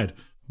Ticket to Ride.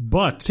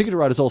 But Ticket to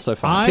Ride is also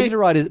fun. Ticket to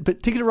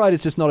Ride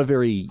is just not a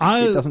very.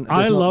 I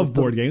love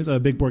board games. I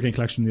have a big board game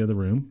collection in the other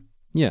room.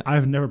 Yeah,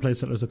 I've never played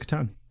Settlers of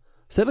Catan.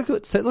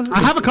 Settlers. I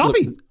have a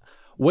copy. Look,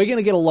 we're going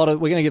to get a lot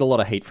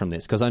of hate from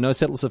this because I know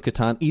Settlers of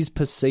Catan is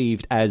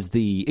perceived as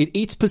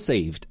it's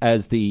perceived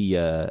as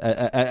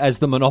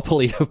the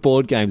monopoly of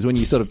board games when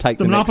you sort of take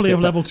the monopoly next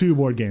of level 2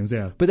 board games.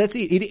 Yeah, but that's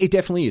it. It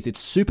definitely is.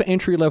 It's super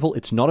entry level.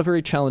 It's not a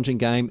very challenging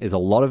game. There's a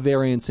lot of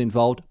variance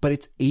involved, but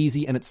it's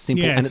easy and it's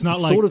simple. Yeah, and it's not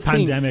the like sort of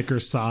Pandemic thing, or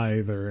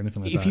Scythe or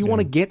anything like that. If you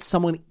want to get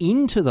someone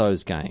into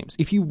those games,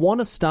 if you want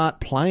to start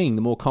playing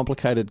the more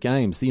complicated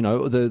games, the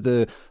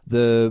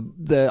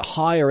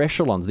higher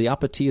echelons, the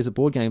upper tiers of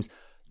board games.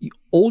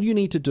 All you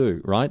need to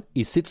do, right,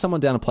 is sit someone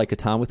down and play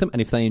Catan with them,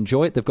 and if they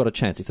enjoy it, they've got a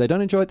chance. If they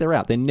don't enjoy it, they're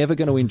out. They're never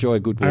going to enjoy a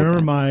good board game. I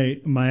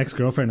remember my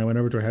ex-girlfriend, I went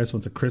over to her house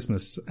once at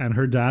Christmas, and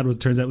her dad was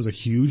a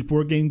huge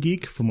board game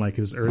geek from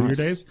his earlier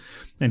days,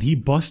 and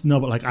he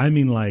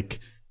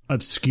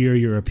obscure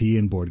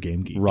European board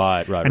game geek.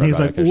 Right. And he's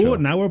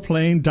now we're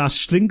playing Das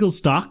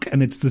Schlingelstock,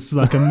 and it's this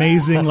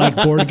amazing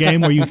board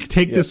game where you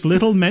take this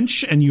little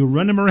mensch and you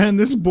run him around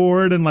this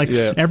board, and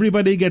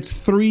everybody gets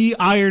 3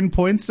 iron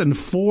points and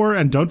 4,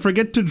 and don't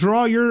forget to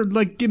draw your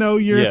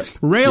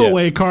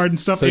railway card and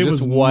stuff. So it just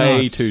was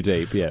way nuts. Too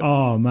deep. Yeah.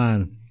 Oh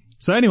man.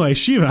 So anyway,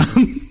 Shivam.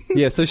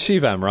 So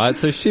Shivam, right?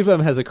 So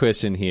Shivam has a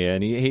question here,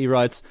 and he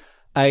writes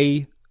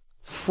a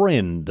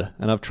friend,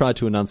 and I've tried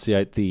to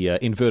enunciate the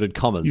inverted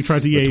commas. You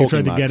tried to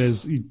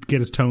get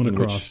his tone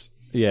across.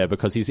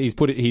 Because he's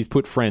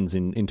put friends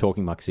in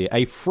talking marks here.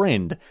 A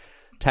friend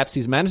taps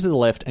his mana to the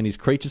left and his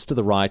creatures to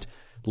the right,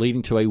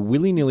 leading to a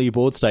willy-nilly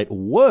board state.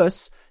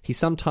 Worse, he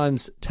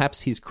sometimes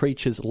taps his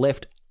creatures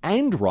left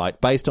and right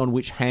based on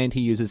which hand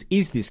he uses.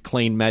 Is this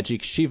clean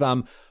magic?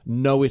 Shivam,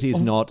 no, it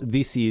is not.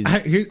 This is.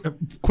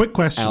 Quick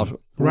question,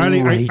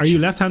 Riley. Are you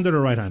left-handed or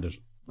right-handed?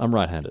 I'm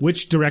right-handed.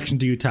 Which direction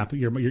do you tap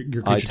your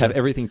creature? I tap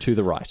everything to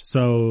the right.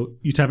 So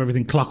you tap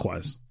everything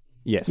clockwise?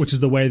 Yes. Which is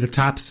the way the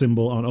tap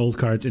symbol on old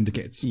cards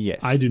indicates?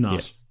 Yes. I do not.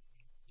 Yes.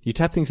 You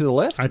tap things to the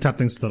left? I tap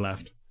things to the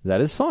left. That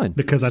is fine.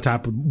 Because I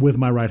tap with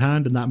my right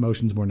hand, and that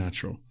motion's more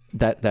natural.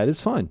 That is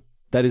fine.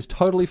 That is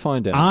totally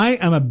fine, Dennis. I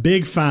am a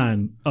big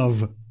fan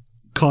of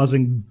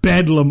causing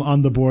bedlam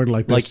on the board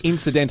like this. Like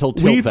incidental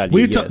tilt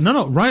value, yes.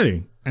 No,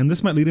 Riley. and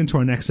this might lead into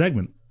our next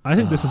segment. I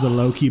think this is a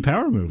low-key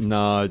power move.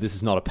 No, this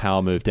is not a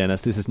power move,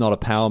 Dennis. This is not a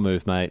power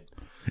move, mate.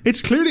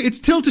 It's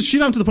tilted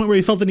shit on to the point where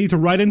he felt the need to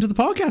write into the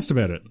podcast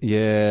about it.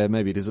 Yeah,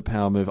 maybe it is a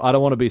power move. I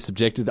don't want to be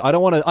subjected. I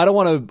don't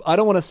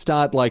want to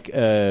start like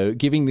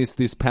giving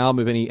this power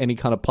move any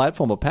kind of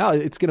platform or power.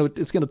 It's gonna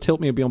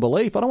tilt me beyond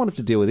belief. I don't want to have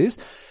to deal with this.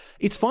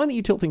 It's fine that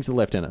you tilt things to the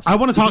left, Dennis. I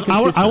want to talk.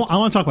 I want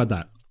to talk about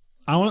that.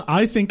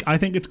 I think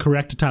it's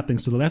correct to tap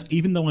things to the left,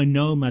 even though I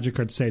know Magic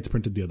cards say it's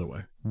printed the other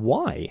way.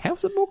 Why? How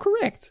is it more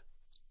correct?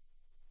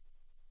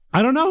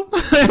 I don't know.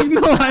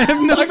 I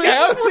have no. Okay,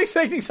 I was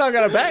expecting someone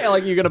going to back.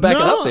 Like you're going to back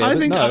it up there. I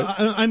think. No.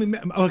 I mean,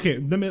 okay.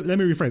 Let me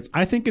rephrase.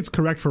 I think it's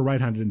correct for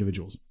right-handed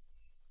individuals.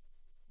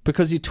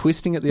 Because you're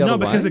twisting it the other way.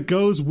 No, because it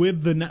goes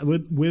with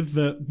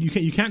the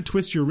you can't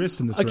twist your wrist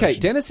in this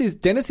direction.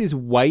 Dennis is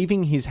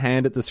waving his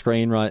hand at the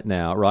screen right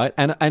now, right?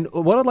 And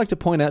what I'd like to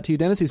point out to you,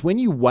 Dennis, is when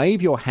you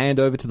wave your hand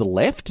over to the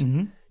left,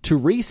 to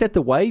reset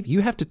the wave,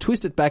 you have to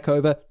twist it back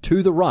over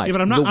to the right. Yeah,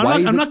 but I'm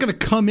not going to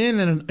come in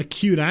at an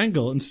acute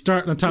angle and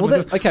start on top of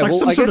this like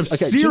some sort of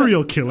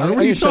serial killer. I'm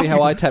going to show you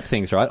how I tap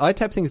things, right? I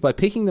tap things by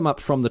picking them up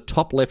from the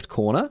top left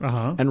corner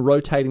and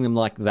rotating them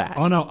like that.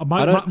 Oh no,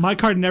 my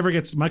card never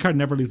leaves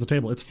the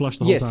table. It's flush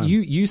the whole time.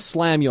 Yes, you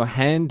slam your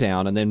hand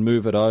down and then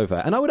move it over.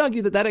 And I would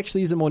argue that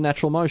actually is a more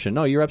natural motion.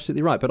 No, you're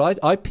absolutely right. But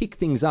I pick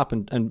things up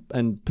and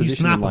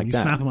position them like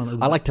that. Snap them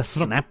on. I like to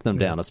snap them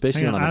down,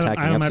 especially when I'm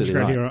attacking. I have a magic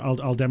card here.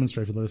 I'll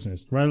demonstrate for the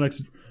listeners. Riley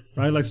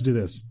likes to do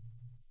this.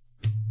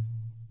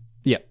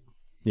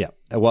 Yeah.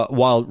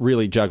 While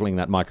really juggling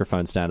that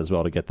microphone stand as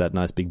well to get that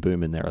nice big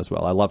boom in there as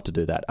well. I love to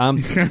do that.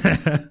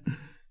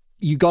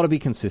 You got to be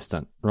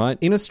consistent, right?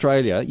 In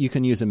Australia, you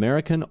can use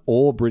American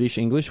or British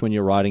English when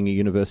you're writing your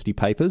university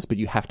papers, but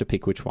you have to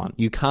pick which one.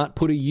 You can't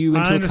put a U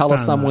into a colour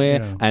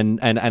somewhere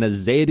and a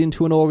Z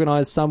into an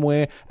organised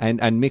somewhere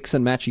and mix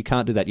and match. You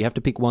can't do that. You have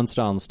to pick one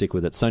style and stick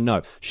with it. So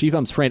no,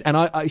 Shivam's friend, and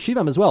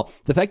Shivam as well.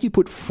 The fact you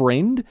put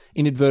friend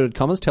in inverted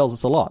commas tells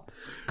us a lot.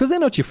 Because they're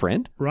not your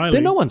friend. Riley,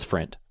 they're no one's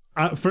friend.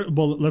 Let's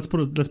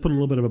put a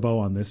little bit of a bow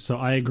on this. So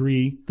I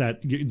agree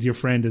that your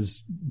friend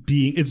is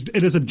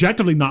it is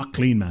objectively not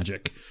clean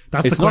magic.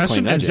 That's the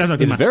question.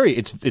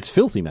 It's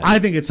filthy magic. I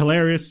think it's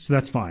hilarious. So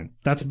that's fine.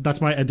 That's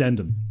my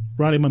addendum.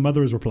 Riley, my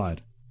mother has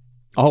replied.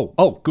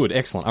 Oh, good,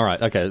 excellent. All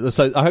right, okay.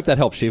 So I hope that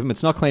helps, Shivam.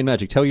 It's not clean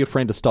magic. Tell your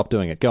friend to stop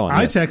doing it. Go on.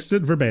 I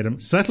texted verbatim: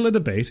 settle a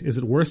debate. Is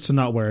it worse to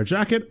not wear a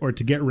jacket or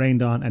to get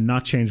rained on and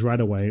not change right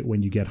away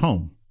when you get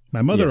home?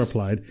 My mother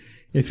replied,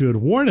 if you had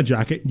worn a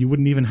jacket, you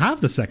wouldn't even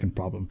have the second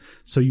problem.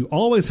 So you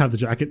always have the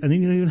jacket, and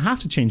then you don't even have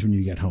to change when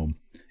you get home.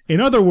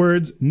 In other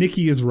words,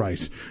 Nikki is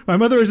right. My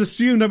mother has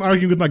assumed I'm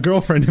arguing with my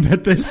girlfriend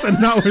about this and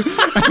not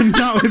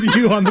with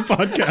you on the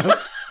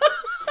podcast.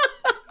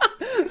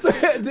 So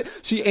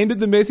she ended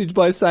the message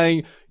by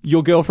saying,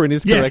 your girlfriend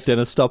is correct,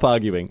 Dennis, stop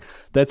arguing.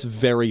 That's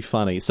very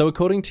funny. So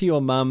according to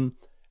your mum,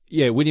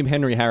 yeah, William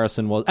Henry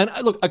Harrison was... And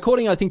look,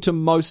 according, I think, to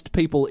most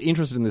people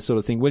interested in this sort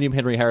of thing, William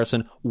Henry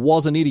Harrison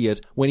was an idiot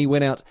when he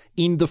went out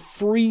in the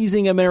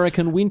freezing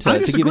American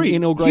winter to give an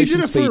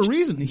inauguration speech. He did it for a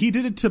reason. He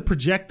did it to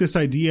project this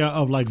idea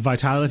of, like,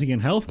 vitality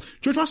and health.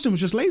 George Washington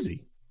was just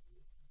lazy.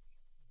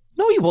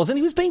 No, he wasn't.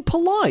 He was being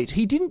polite.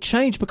 He didn't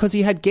change because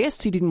he had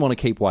guests he didn't want to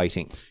keep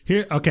waiting.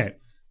 Okay.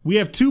 We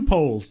have two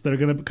polls that are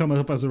going to come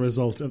up as a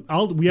result.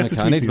 We have to tweet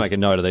I need these. to make a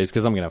note of these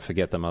because I'm going to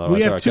forget them otherwise.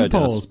 We have two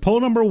polls.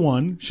 Poll number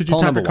one, should you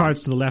tap your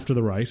cards to the left or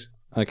the right?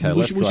 Okay,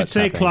 we should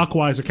say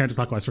clockwise or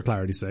counterclockwise for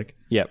clarity's sake.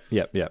 Yep.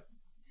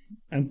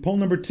 And poll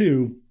number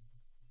two,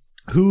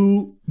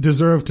 who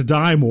deserved to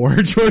die more,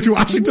 George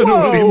Washington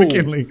or William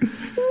McKinley?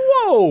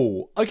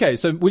 Whoa! Okay,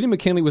 so William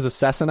McKinley was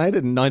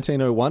assassinated in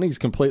 1901. He's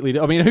completely...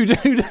 I mean,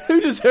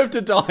 who deserved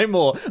to die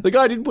more? The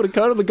guy didn't put a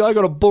coat on. The guy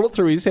got a bullet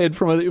through his head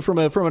from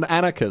an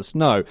anarchist.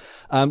 No.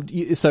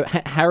 So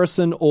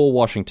Harrison or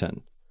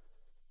Washington?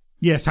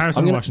 Yes,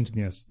 Harrison or Washington,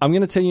 yes. I'm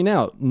going to tell you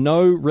now,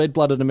 no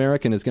red-blooded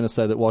American is going to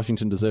say that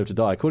Washington deserved to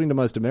die. According to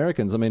most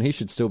Americans, I mean, he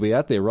should still be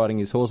out there riding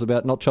his horse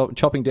about, not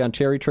chopping down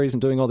cherry trees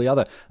and doing all the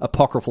other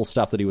apocryphal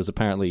stuff that he was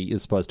apparently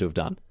is supposed to have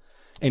done.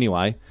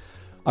 Anyway...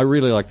 I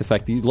really like the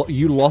fact that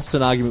you lost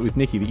an argument with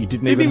Nikki that you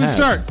didn't even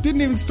have.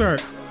 Didn't even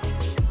start.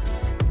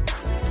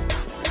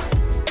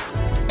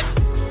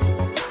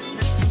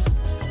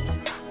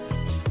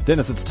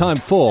 Dennis, it's time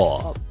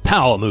for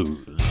Power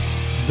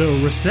Moves. The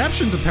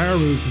reception to Power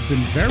Moves has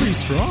been very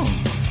strong.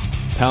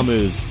 Power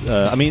Moves,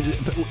 I mean,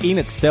 in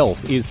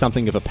itself is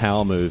something of a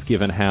power move,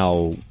 given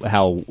how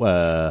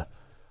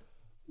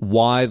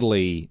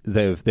widely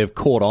they've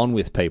caught on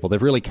with people.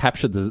 They've really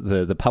captured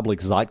the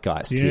public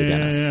zeitgeist here,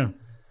 Dennis. Yeah.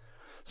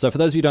 So for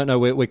those of you who don't know,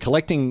 we're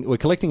collecting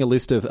a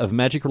list of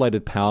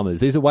magic-related power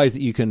moves. These are ways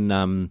that you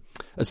can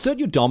assert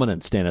your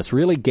dominance, Dennis.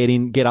 Really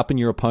get up in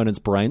your opponent's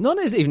brain. Not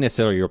even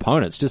necessarily your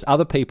opponents, just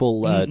other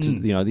people that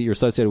you're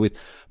associated with.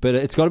 But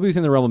it's got to be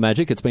within the realm of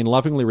magic. It's been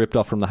lovingly ripped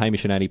off from the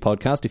Hamish and Andy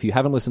podcast. If you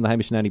haven't listened to the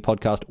Hamish and Andy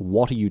podcast,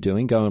 what are you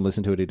doing? Go and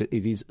listen to it.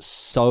 It is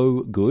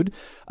so good.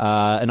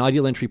 An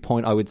ideal entry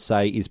point, I would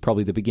say, is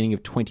probably the beginning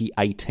of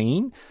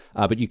 2018.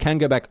 But you can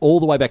go back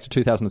all the way back to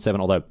 2007,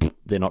 although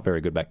they're not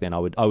very good back then. I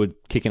would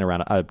kick in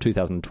around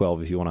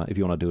 2012 if you want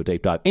to do a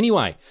deep dive.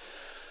 Anyway,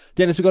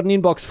 Dennis, we've got an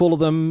inbox full of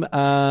them.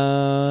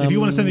 If you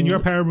want to send in your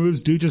power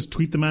moves, do just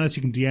tweet them at us.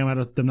 You can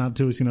DM them out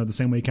to us, the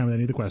same way you can with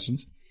any of the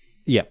questions.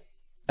 Yeah,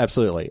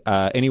 absolutely.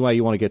 Any way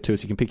you want to get to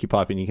us, you can pick your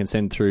pipe and you can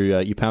send through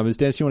your power moves.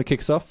 Dennis, you want to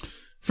kick us off?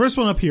 First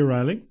one up here,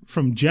 Riley,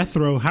 from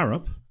Jethro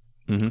Harrop.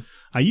 Mm-hmm.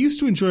 I used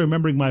to enjoy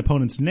remembering my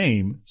opponent's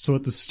name, so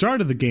at the start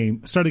of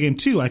game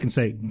 2, I can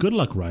say, good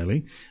luck,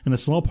 Riley, and a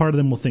small part of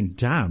them will think,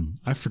 damn,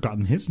 I've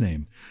forgotten his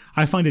name.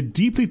 I find it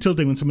deeply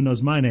tilting when someone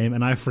knows my name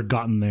and I've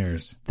forgotten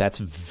theirs. That's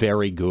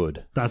very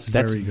good. That's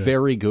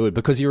very good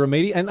because you're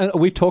immediate. And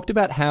we've talked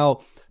about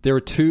how there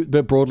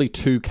are broadly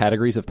two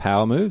categories of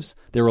power moves.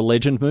 There are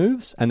legend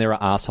moves and there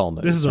are asshole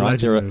moves. This is a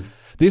legend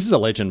move. This is a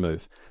legend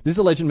move. This is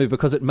a legend move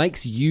because it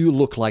makes you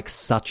look like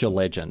such a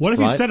legend. What if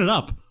you set it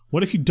up?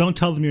 What if you don't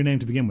tell them your name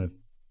to begin with?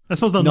 I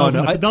suppose they'll know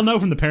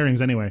from the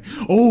pairings anyway.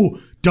 Oh,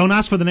 don't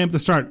ask for the name at the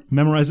start.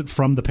 Memorize it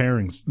from the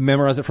pairings.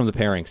 Memorize it from the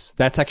pairings.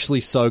 That's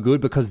actually so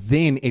good because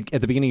then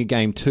at the beginning of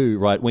game 2,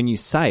 right, when you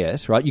say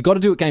it, right, you got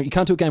to do it you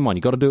can't do it game 1.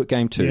 You got to do it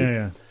game 2.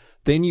 Yeah.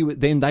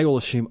 Then they all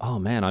assume, oh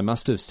man, I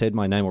must have said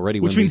my name already.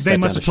 Which means they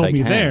must have told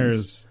me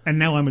theirs, and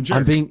now I'm a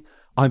jerk.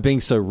 I'm being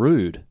so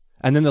rude.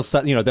 And then they'll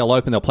start, they'll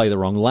open, they'll play the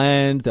wrong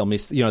land, they'll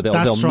miss, they'll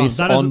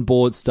miss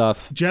onboard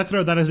stuff.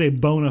 Jethro, that is a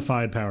bona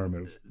fide power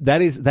move.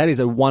 That is a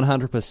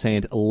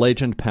 100%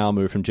 legend power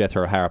move from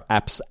Jethro Harrop.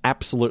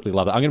 Absolutely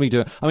love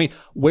it.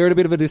 We're at a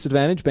bit of a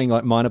disadvantage being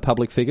like minor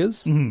public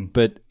figures,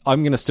 but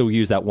I'm going to still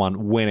use that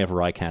one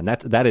whenever I can.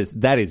 That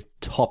is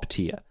top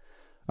tier.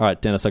 All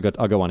right, Dennis, I got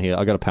one here.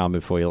 I got a power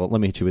move for you. Let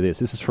me hit you with this.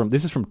 This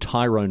is from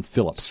Tyrone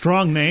Phillips.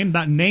 Strong name.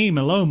 That name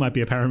alone might be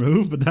a power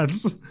move, but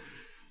that's...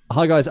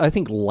 Hi guys, I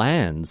think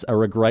lands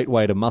are a great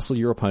way to muscle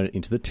your opponent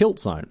into the tilt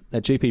zone.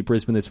 At GP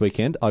Brisbane this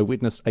weekend, I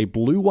witnessed a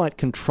blue-white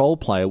control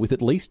player with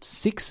at least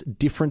 6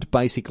 different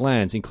basic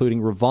lands,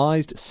 including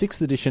revised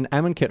 6th edition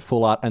Amonkhet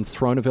Full Art and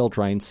Throne of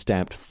Eldraine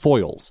stamped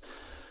foils.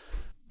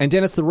 And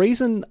Dennis, the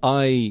reason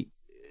I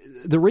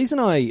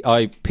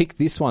picked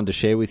this one to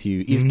share with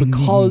you is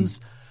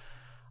because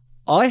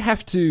I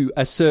have to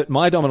assert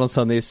my dominance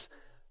on this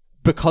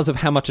because of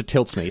how much it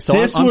tilts me. So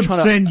this would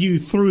send you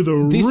through the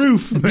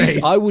roof, mate.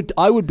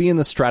 I would be in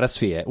the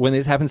stratosphere when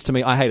this happens to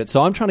me. I hate it.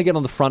 So I'm trying to get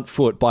on the front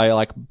foot by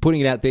like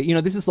putting it out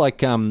there. This is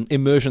like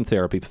immersion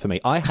therapy for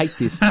me. I hate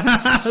this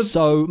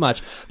so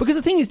much. Because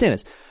the thing is,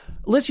 Dennis,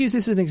 let's use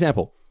this as an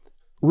example.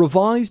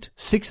 Revised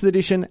 6th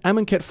edition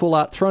Amonkhet Full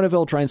Art Throne of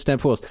Eldraine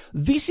Stamp Foils.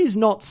 This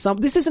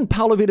isn't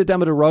Paolo Vita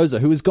Damarosa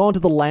who has gone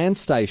to the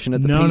land land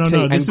at the PT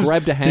and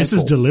grabbed a handful. This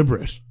is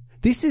deliberate.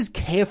 This is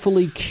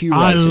carefully curated.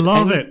 I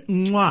love it.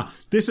 Mwah.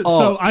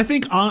 So I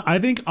think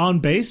on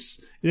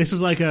base, this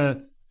is like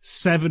a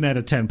 7 out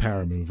of 10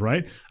 power move,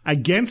 right?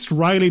 Against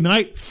Riley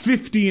Knight,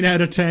 15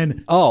 out of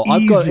 10. Oh,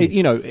 easy.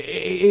 I've got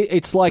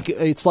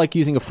it's like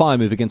using a fire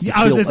move against a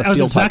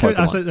steel type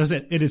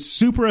Pokemon. It is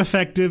super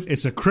effective.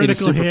 It's a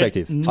critical hit. It is super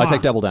effective. Mwah. I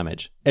take double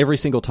damage every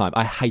single time.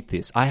 I hate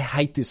this. I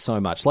hate this so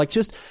much. Like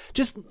just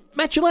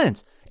match your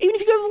lands. Even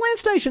if you go to the land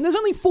station, there's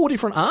only 4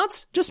 different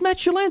arts. Just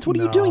match your lands. What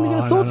are you doing? They're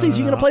going to Thoughtseize.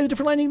 You're going to play the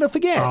different land. You're going to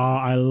forget. Oh,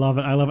 I love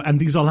it.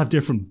 And these all have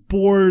different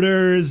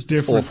borders.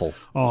 It's awful.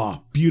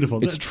 Oh,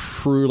 beautiful. It's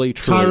truly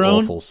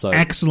Tyrone, awful. So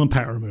excellent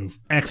power move.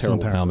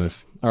 Excellent power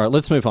move. All right,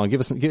 let's move on.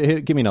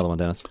 Give me another one,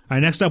 Dennis. All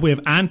right, next up we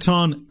have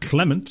Anton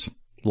Clement.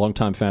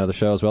 Long-time fan of the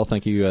show as well.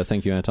 Thank you,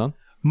 Anton.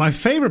 My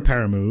favorite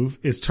power move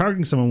is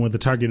targeting someone with the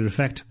targeted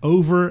effect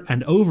over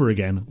and over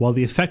again while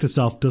the effect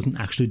itself doesn't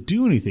actually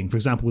do anything. For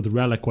example, with the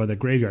relic while their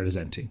graveyard is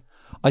empty.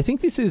 I think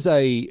this is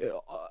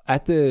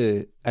at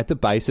the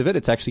base of it,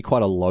 it's actually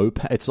quite a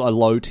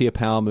low tier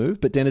power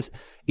move. But Dennis,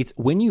 it's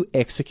when you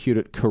execute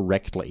it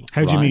correctly.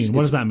 How do you mean?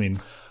 What does that mean?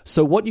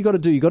 So what you got to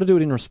do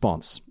it in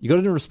response. You got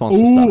to do in response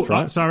to stuff,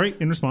 right? Sorry,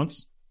 in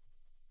response.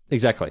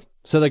 Exactly.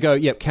 So they go,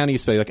 yep, counter your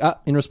speed. Like,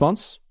 in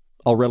response,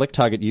 I'll relic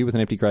target you with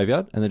an empty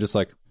graveyard, and they're just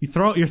like,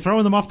 you're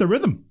throwing them off the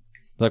rhythm.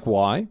 Like,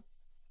 why?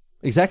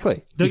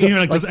 Exactly. They're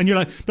like, why? And you're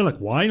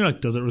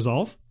like, does it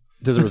resolve?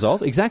 Does it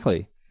resolve?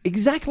 Exactly.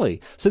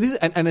 So this is,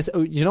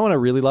 and you know what I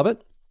really love it?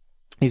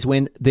 Is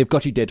when they've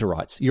got you dead to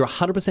rights. You're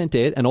 100%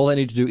 dead, and all they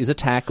need to do is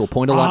attack or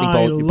point a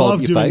lightning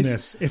bolt at your face.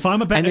 This. If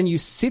I'm and then you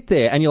sit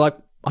there and you're like,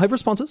 I have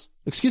responses.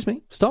 Excuse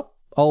me, stop.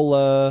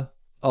 I'll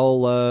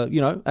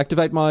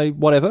activate my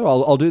whatever.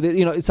 I'll do this.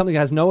 It's something that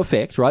has no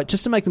effect, right?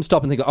 Just to make them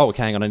stop and think, oh,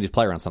 okay, hang on, I need to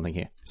play around something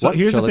here. So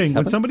here's the thing: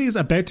 when somebody is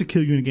about to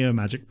kill you in a game of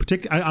Magic,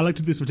 I like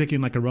to do this particularly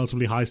in like a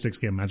relatively high stakes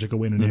game, Magic, a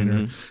win and in,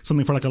 or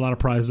something for like a lot of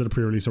prizes at a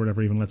pre-release or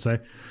whatever. Even let's say,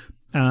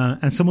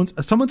 and someone's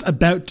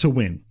about to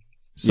win,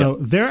 so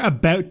they're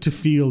about to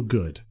feel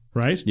good,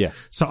 right? Yeah.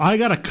 So I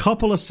got a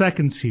couple of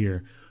seconds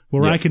here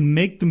where I can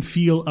make them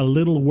feel a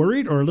little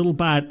worried or a little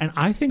bad, and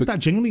I think that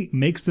genuinely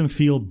makes them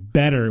feel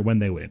better when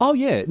they win. Oh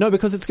yeah, no,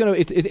 because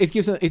it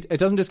gives them, it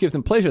doesn't just give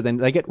them pleasher, then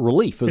they get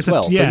relief as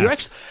well. So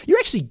you're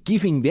actually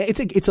giving them,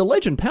 it's a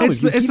legend power.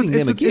 It's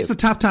the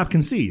tap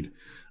concede.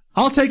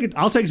 I'll take it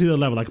to the other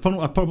level. Like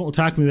opponent will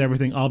attack me with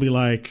everything. I'll be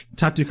like,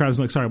 tap 2 cards.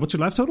 I'm like, sorry, what's your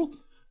life total?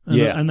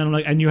 And then I'm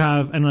like, and you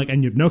have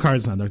no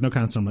cards on. There's no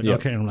cards on. I'm like,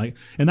 okay. And I'm like,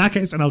 in that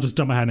case, and I'll just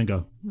dump my hand and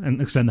go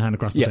and extend the hand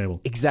across the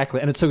table.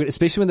 Exactly. And it's so good,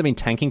 especially when they've been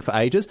tanking for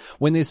ages.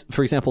 When there's,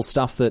 for example,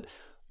 stuff that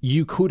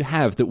you could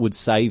have that would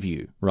save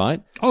you,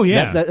 right? Oh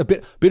yeah, a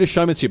bit of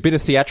showmanship, bit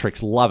of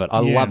theatrics. Love it. I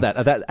love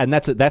that. And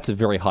that's a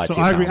very high. So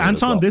tier I agree,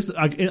 Anton. well. This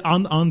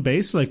on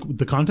base, like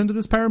the content of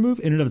this power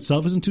move in and of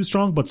itself isn't too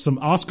strong, but some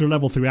Oscar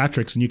level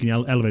theatrics, and you can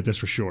elevate this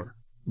for sure.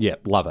 Yeah,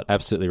 love it.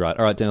 Absolutely right.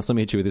 All right, Dennis, let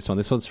me hit you with this one.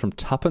 This one's from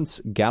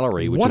Tuppence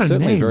Gallery, which what is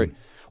certainly name. very.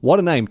 What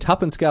a name,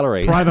 Tuppence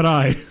Gallery. Private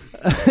eye.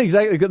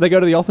 Exactly. They go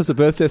to the office of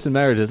births, deaths, and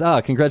marriages.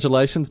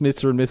 Congratulations,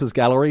 Mr. and Mrs.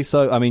 Gallery.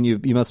 So, I mean,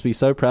 you must be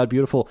so proud.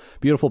 Beautiful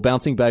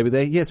bouncing baby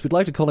there. Yes, we'd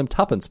like to call him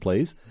Tuppence,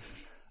 please.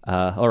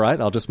 All right,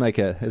 I'll just make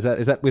a. Is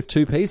that with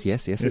 2 P's?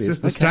 Yes, it is. It's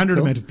just the standard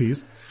amount of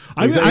P's.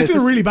 I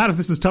feel really bad if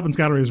this is Tuppence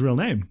Gallery's real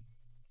name.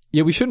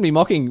 Yeah, we shouldn't be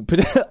mocking.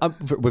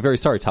 We're very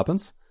sorry,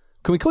 Tuppence.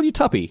 Can we call you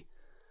Tuppy?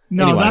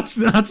 No, anyway.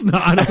 that's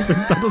not. I don't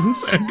think that doesn't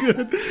sound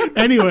good.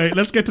 Anyway,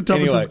 let's get to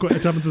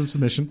Tuppence's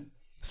submission.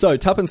 So,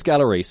 Tuppence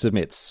Gallery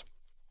submits,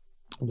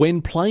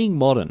 when playing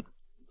Modern,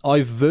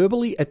 I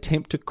verbally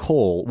attempt to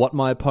call what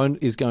my opponent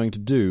is going to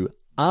do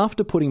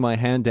after putting my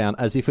hand down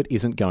as if it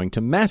isn't going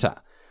to matter.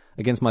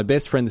 Against my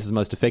best friend, this is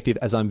most effective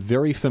as I'm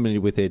very familiar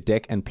with their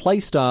deck and play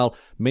style.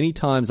 Many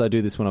times I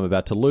do this when I'm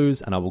about to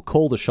lose, and I will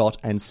call the shot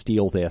and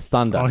steal their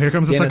thunder. Oh, here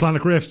comes the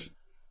Cyclonic Rift.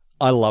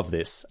 I love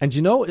this. And do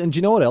you know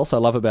what else I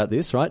love about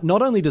this, right?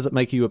 Not only does it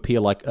make you appear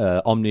like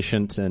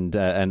omniscient and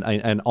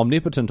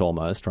omnipotent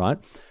almost, right?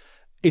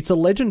 It's a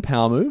legend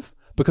power move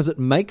because it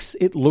makes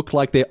it look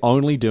like they're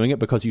only doing it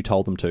because you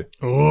told them to.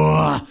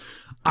 Oh,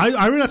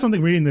 I realized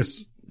something reading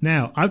this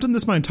now. I've done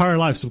this my entire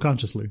life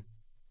subconsciously.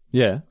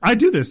 Yeah. I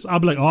do this. I'll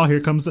be like, oh,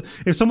 here comes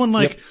if someone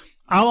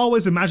I'll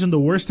always imagine the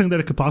worst thing that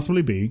it could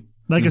possibly be.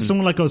 Like if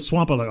someone goes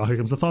swamp, I'm like, oh, here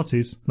comes the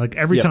Thoughtseize. Like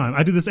every time.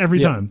 I do this every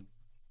time.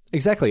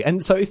 Exactly.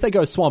 And so if they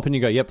go swamp and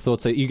you go, yep,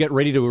 Thoughtseize, you get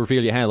ready to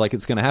reveal your hand like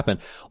it's going to happen.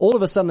 All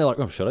of a sudden they're like,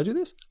 oh, should I do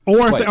this?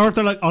 Or if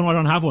they're like, oh, no, I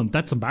don't have one.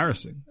 That's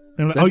embarrassing.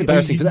 Like, that's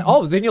embarrassing for that.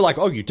 Oh, then you're like,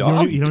 oh, you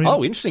don't?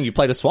 Interesting. You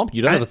played a swamp.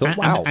 You don't have a thought.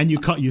 Wow. And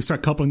you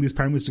start coupling these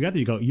pyramids together.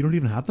 You go, you don't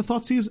even have the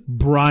Thoughtseize,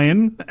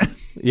 Brian.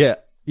 Yeah.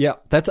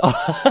 That's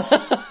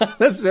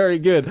very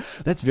good.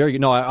 That's very good.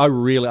 No, I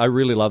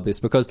really love this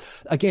because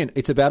again,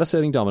 it's about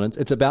asserting dominance.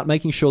 It's about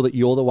making sure that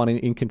you're the one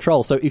in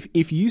control. So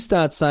if you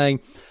start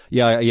saying,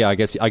 yeah, I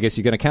guess you're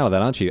going to counter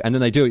that, aren't you? And then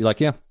they do it, you're like,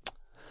 yeah,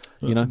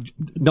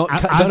 don't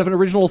have an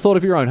original thought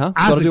of your own, huh?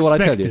 Got to do what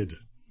I tell you.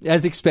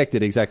 As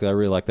expected, exactly. I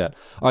really like that.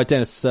 All right,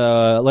 Dennis, you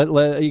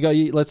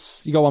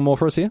go one more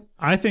for us here.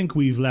 I think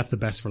we've left the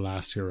best for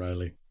last here,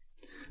 Riley.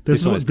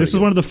 This is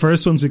one of the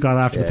first ones we got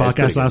after the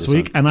podcast last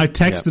week, and I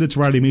texted it to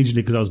Riley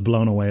immediately because I was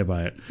blown away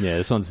by it. Yeah,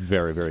 this one's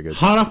very, very good.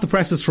 Hot off the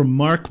presses from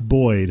Mark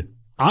Boyd.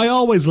 I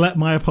always let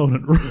my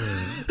opponent roll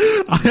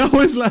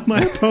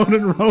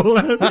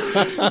out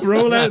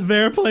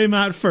their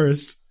playmat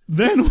first.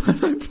 Then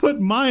when I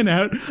put mine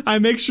out, I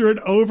make sure it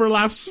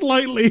overlaps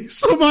slightly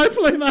so my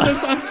playmat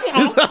is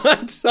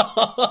on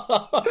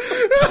top.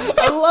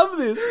 I love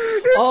this.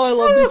 I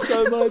love this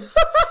so much.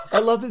 I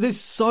love that there's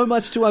so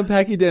much to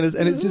unpack here, Dennis,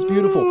 and it's just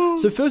beautiful.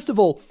 So first of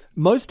all,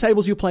 most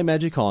tables you play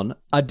Magic on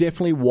are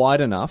definitely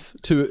wide enough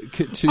to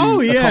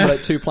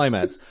accommodate 2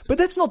 playmats. But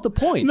that's not the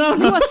point. No.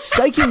 You are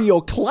staking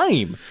your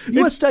claim.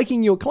 Here's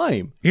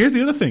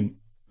the other thing.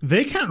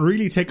 They can't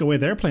really take away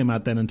their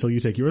playmat then until you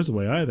take yours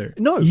away either.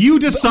 No. You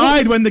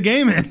decide when the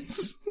game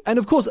ends. And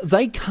of course,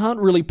 they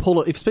can't really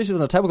pull it, especially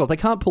on a tablecloth, they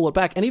can't pull it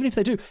back. And even if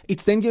they do,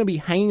 it's then going to be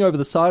hanging over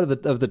the side of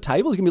the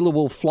table. It's going to be a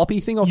little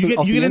floppy thing off the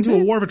end. You get into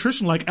a war of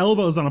attrition like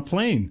elbows on a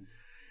plane.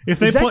 If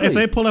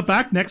they pull it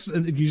back next,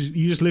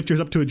 you just lift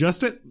yours up to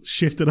adjust it,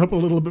 shift it up a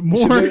little bit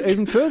more.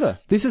 Even further.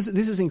 This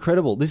is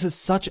incredible. This is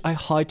such a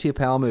high tier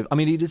power move. I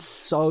mean, it is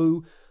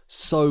so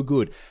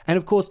good. And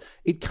of course,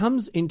 it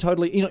comes in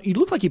totally, you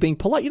look like you're being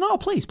polite. Oh,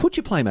 please put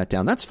your playmat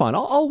down. That's fine.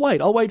 I'll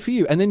wait for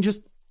you. And then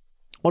just,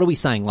 what are we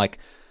saying? Like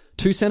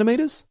 2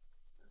 centimeters?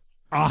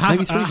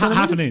 Maybe 3 centimeters?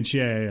 Half an inch.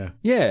 Yeah.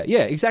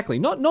 Yeah, exactly.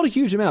 Not a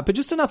huge amount, but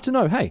just enough to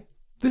know, hey,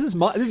 this is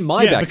my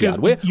backyard.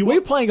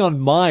 We're playing on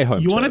my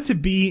home. You want it to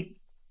be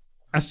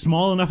a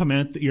small enough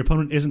amount that your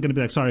opponent isn't going to be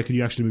like, sorry, could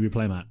you actually move your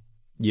playmat?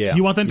 Yeah.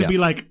 You want them to be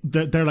like,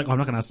 they're like, oh, I'm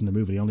not going to ask them to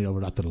move it. He only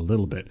overlapped it a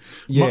little bit.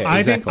 Yeah, well,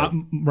 exactly. I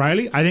think,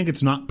 Riley, I think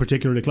it's not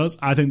particularly close.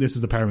 I think this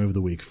is the power move of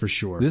the week for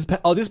sure. This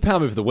is power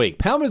move of the week.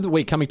 Power move of the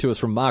week coming to us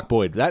from Mark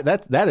Boyd.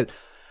 That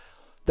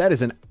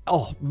is an,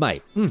 oh,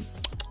 mate.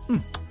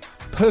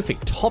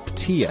 Perfect. Top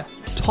tier.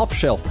 Top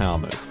shelf power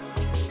move.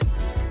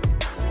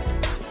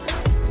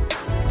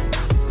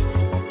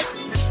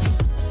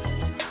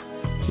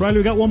 Riley,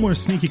 we got one more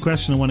sneaky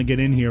question I want to get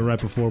in here right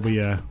before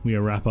we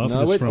wrap up.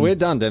 No, we're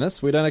done,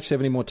 Dennis. We don't actually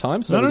have any more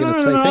time, so we're going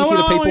to say thank you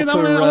to people for...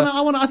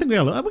 I think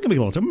we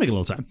can make a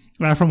little time.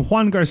 From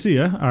Juan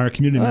Garcia, our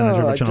community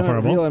manager at Channel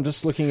Fireball. I'm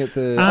just looking at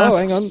the...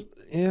 hang on.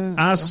 Yeah.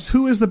 Asks,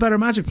 who is the better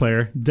Magic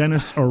player,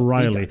 Dennis or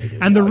Riley?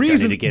 And the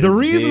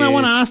reason I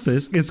want to ask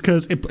this is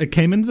because it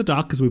came into the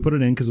doc because we put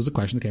it in because it was a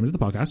question that came into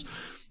the podcast.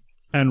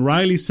 And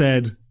Riley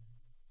said,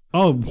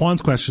 oh,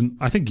 Juan's question,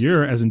 I think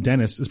you're, as in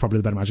Dennis, is probably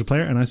the better Magic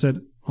player. And I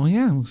said, oh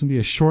yeah, it's going to be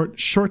a short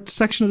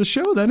section of the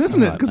show then,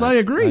 isn't it? Because I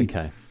agree.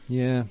 Okay.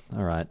 Yeah.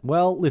 All right.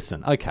 Well,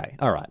 listen. Okay.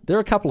 All right. There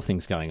are a couple of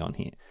things going on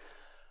here.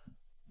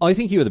 I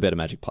think you are the better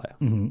Magic player.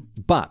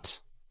 Mm-hmm.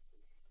 But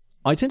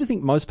I tend to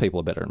think most people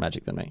are better at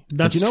Magic than me.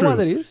 That's do you know true. why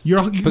that is?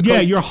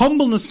 Your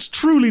humbleness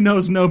truly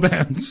knows no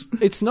bounds.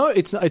 It's not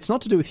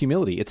to do with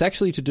humility. It's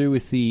actually to do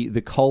with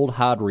the cold,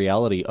 hard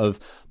reality of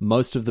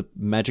most of the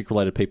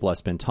Magic-related people I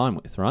spend time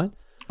with, right?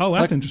 Oh,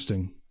 that's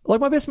interesting.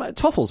 Like my best mate,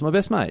 Toffel's my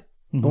best mate.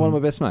 Mm-hmm. One of my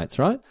best mates,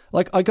 right?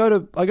 Like I go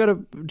to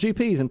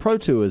GPs and Pro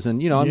Tours,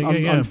 and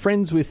I'm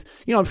friends with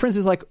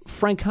like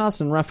Frank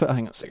Carson, Rafa.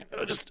 Hang on a second,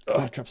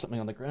 I dropped something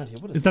on the ground here.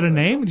 What is that? A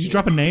name? Did you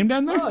drop a name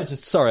down there? I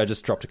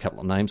just dropped a couple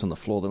of names on the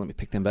floor. Then let me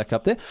pick them back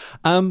up there.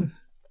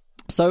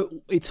 So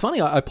it's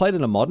funny. I played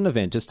in a modern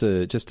event just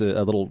a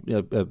little.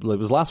 It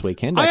was last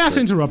weekend. I have to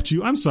interrupt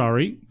you. I'm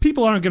sorry.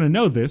 People aren't going to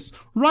know this.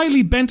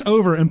 Riley bent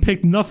over and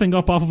picked nothing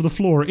up off of the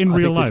floor in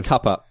real life.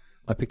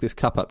 I picked this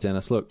cup up,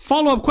 Dennis. Look.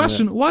 Follow-up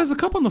question. Why is the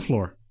cup on the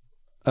floor?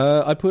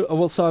 So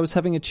I was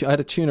having I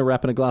had a tuna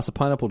wrap and a glass of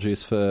pineapple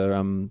juice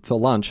for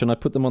lunch, and I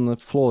put them on the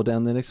floor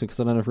down there next to me because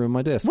I don't have room in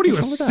my desk. What are you,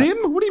 a sim?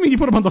 What do you mean you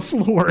put them on the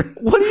floor?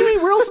 What do you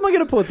mean? Where else am I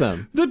going to put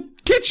them? The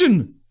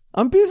kitchen.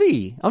 I'm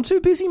busy. I'm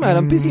too busy, mate.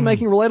 I'm busy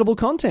making relatable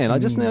content.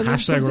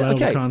 Hashtag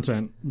relatable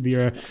content.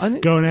 You're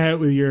going out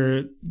with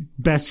your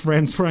best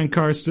friends, Frank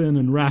Carson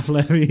and Raph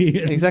Levy.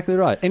 Exactly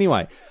right.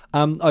 Anyway,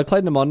 I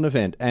played in a modern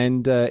event,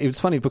 and it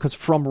was funny because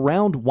from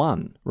round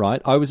one,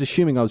 right, I was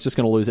assuming I was just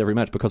going to lose every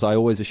match because I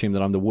always assume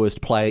that I'm the worst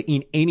player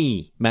in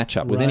any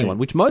matchup with anyone,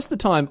 which most of the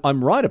time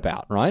I'm right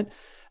about, right?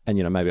 And,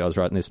 maybe I was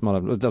right in this.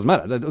 It doesn't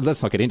matter.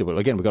 Let's not get into it.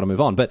 Again, we've got to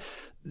move on. But,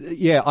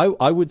 yeah,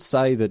 I would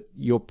say that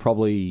you're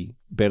probably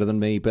better than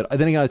me. But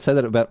then again, I'd say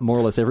that about more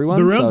or less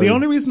everyone. The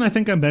only reason I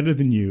think I'm better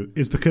than you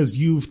is because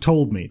you've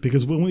told me.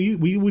 Because when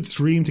we would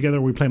stream together,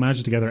 we play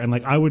Magic together, and,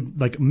 I would,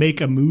 make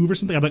a move or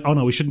something. I'm like, oh,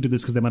 no, we shouldn't do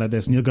this because they might have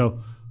this. And you'll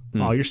go,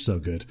 oh, you're so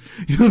good.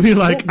 You'll be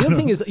like... Well, the other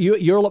thing is,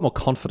 you're a lot more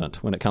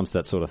confident when it comes to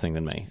that sort of thing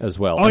than me as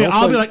well. Oh, yeah, also,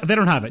 I'll be like, they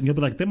don't have it. And you'll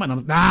be like, they might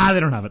not... Nah,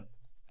 they don't have it.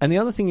 And the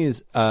other thing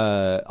is,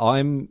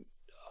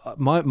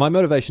 My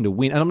motivation to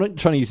win, and I'm not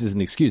trying to use this as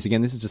an excuse.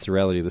 Again, this is just the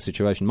reality of the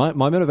situation. My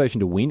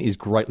motivation to win is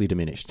greatly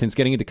diminished since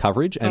getting into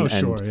coverage and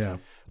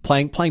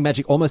playing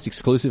Magic almost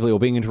exclusively,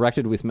 or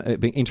interacting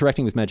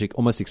with Magic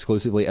almost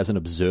exclusively as an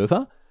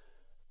observer.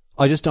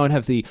 I just don't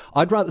have the.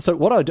 I've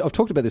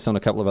talked about this on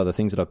a couple of other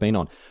things that I've been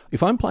on.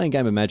 If I'm playing a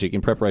game of Magic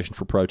in preparation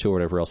for Pro Tour or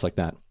whatever else like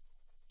that,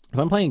 if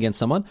I'm playing against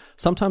someone,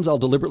 sometimes I'll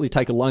deliberately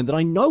take a line that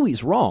I know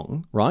is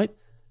wrong, right?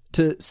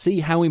 To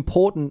see how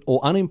important or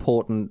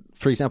unimportant,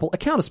 for example, a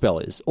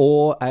counterspell is,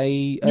 or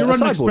a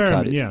sideboard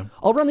card is. Yeah.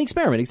 I'll run the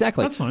experiment,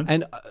 exactly. That's fine.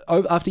 And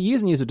after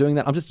years and years of doing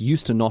that, I'm just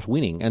used to not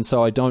winning, and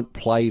so I don't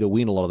play to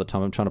win a lot of the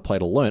time. I'm trying to play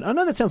to learn. I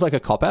know that sounds like a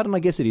cop-out, and I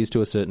guess it is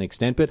to a certain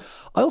extent, but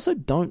I also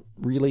don't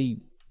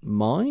really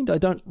mind. I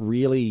don't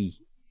really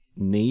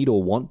need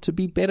or want to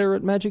be better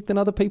at Magic than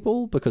other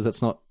people, because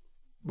that's not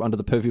under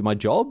the purview of my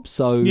job,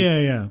 so...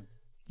 Yeah.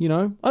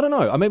 I don't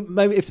know. I mean,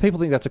 maybe if people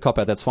think that's a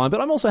cop-out, that's fine.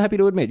 But I'm also happy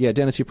to admit, yeah,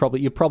 Dennis, you're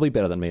probably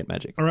better than me at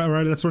Magic. All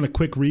right. Let's run a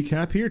quick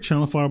recap here.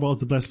 Channel Fireball is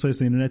the best place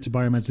on the internet to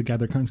buy Magic the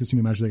Gathering content,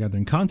 consuming Magic the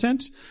Gathering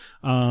content.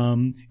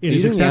 It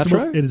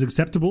is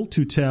acceptable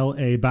to tell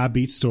a bad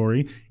beat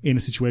story in a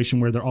situation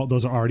where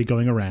those are already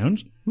going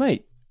around.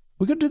 Mate,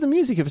 we got to do the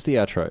music if it's the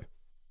outro.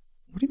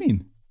 What do you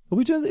mean?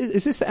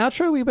 Is this the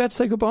outro? Are we about to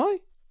say goodbye?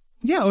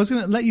 Yeah, I was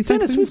going to let you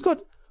think. Dennis,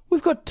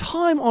 We've got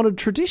time-honoured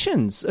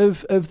traditions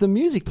of the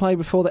music played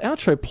before the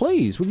outro.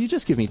 Please, will you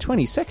just give me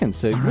 20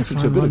 seconds to listen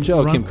to a bit of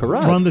Joachim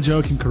Karad? Run the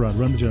Joachim Karad.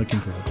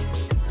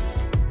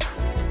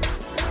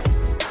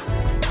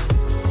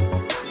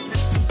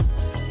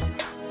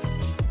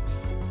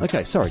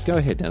 Okay, sorry. Go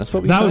ahead, Dennis.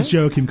 That was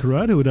Joachim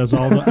Karad, who does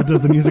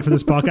the music for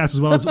this podcast, as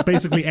well as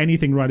basically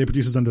anything Riley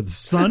produces under the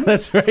sun.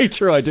 That's very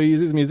true. I do use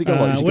his music a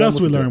lot. What else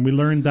did we learn? We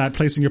learned that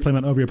placing your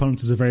playmat over your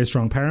opponents is a very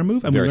strong power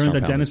move, and we learned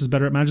that Dennis is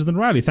better at Magic than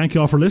Riley. Thank you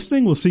all for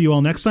listening. We'll see you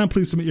all next time.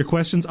 Please submit your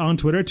questions on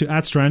Twitter to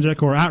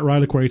 @Stranjak or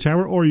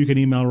 @RileyQueryTower, or you can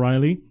email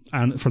Riley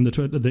and from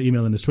the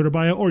email in his Twitter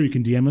bio, or you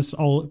can DM us.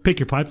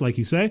 Pick your pipe, like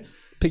you say.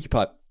 Pick your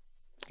pipe.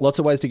 Lots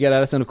of ways to get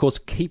at us, and of course,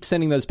 keep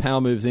sending those power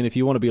moves in if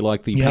you want to be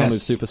like the power move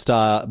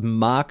superstar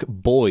Mark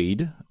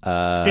Boyd.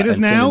 It is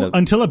now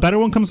until a better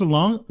one comes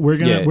along. We're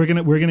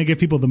gonna give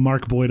people the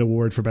Mark Boyd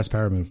Award for best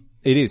power move.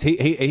 It is he's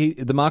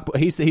the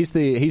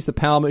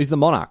power move. He's the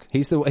monarch.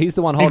 He's the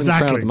one holding the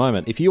crown at the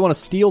moment. If you want to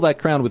steal that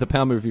crown with a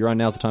power move of your own,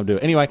 now's the time to do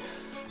it. Anyway,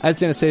 as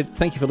Dennis said,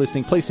 thank you for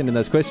listening. Please send in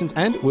those questions,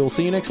 and we'll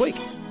see you next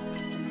week.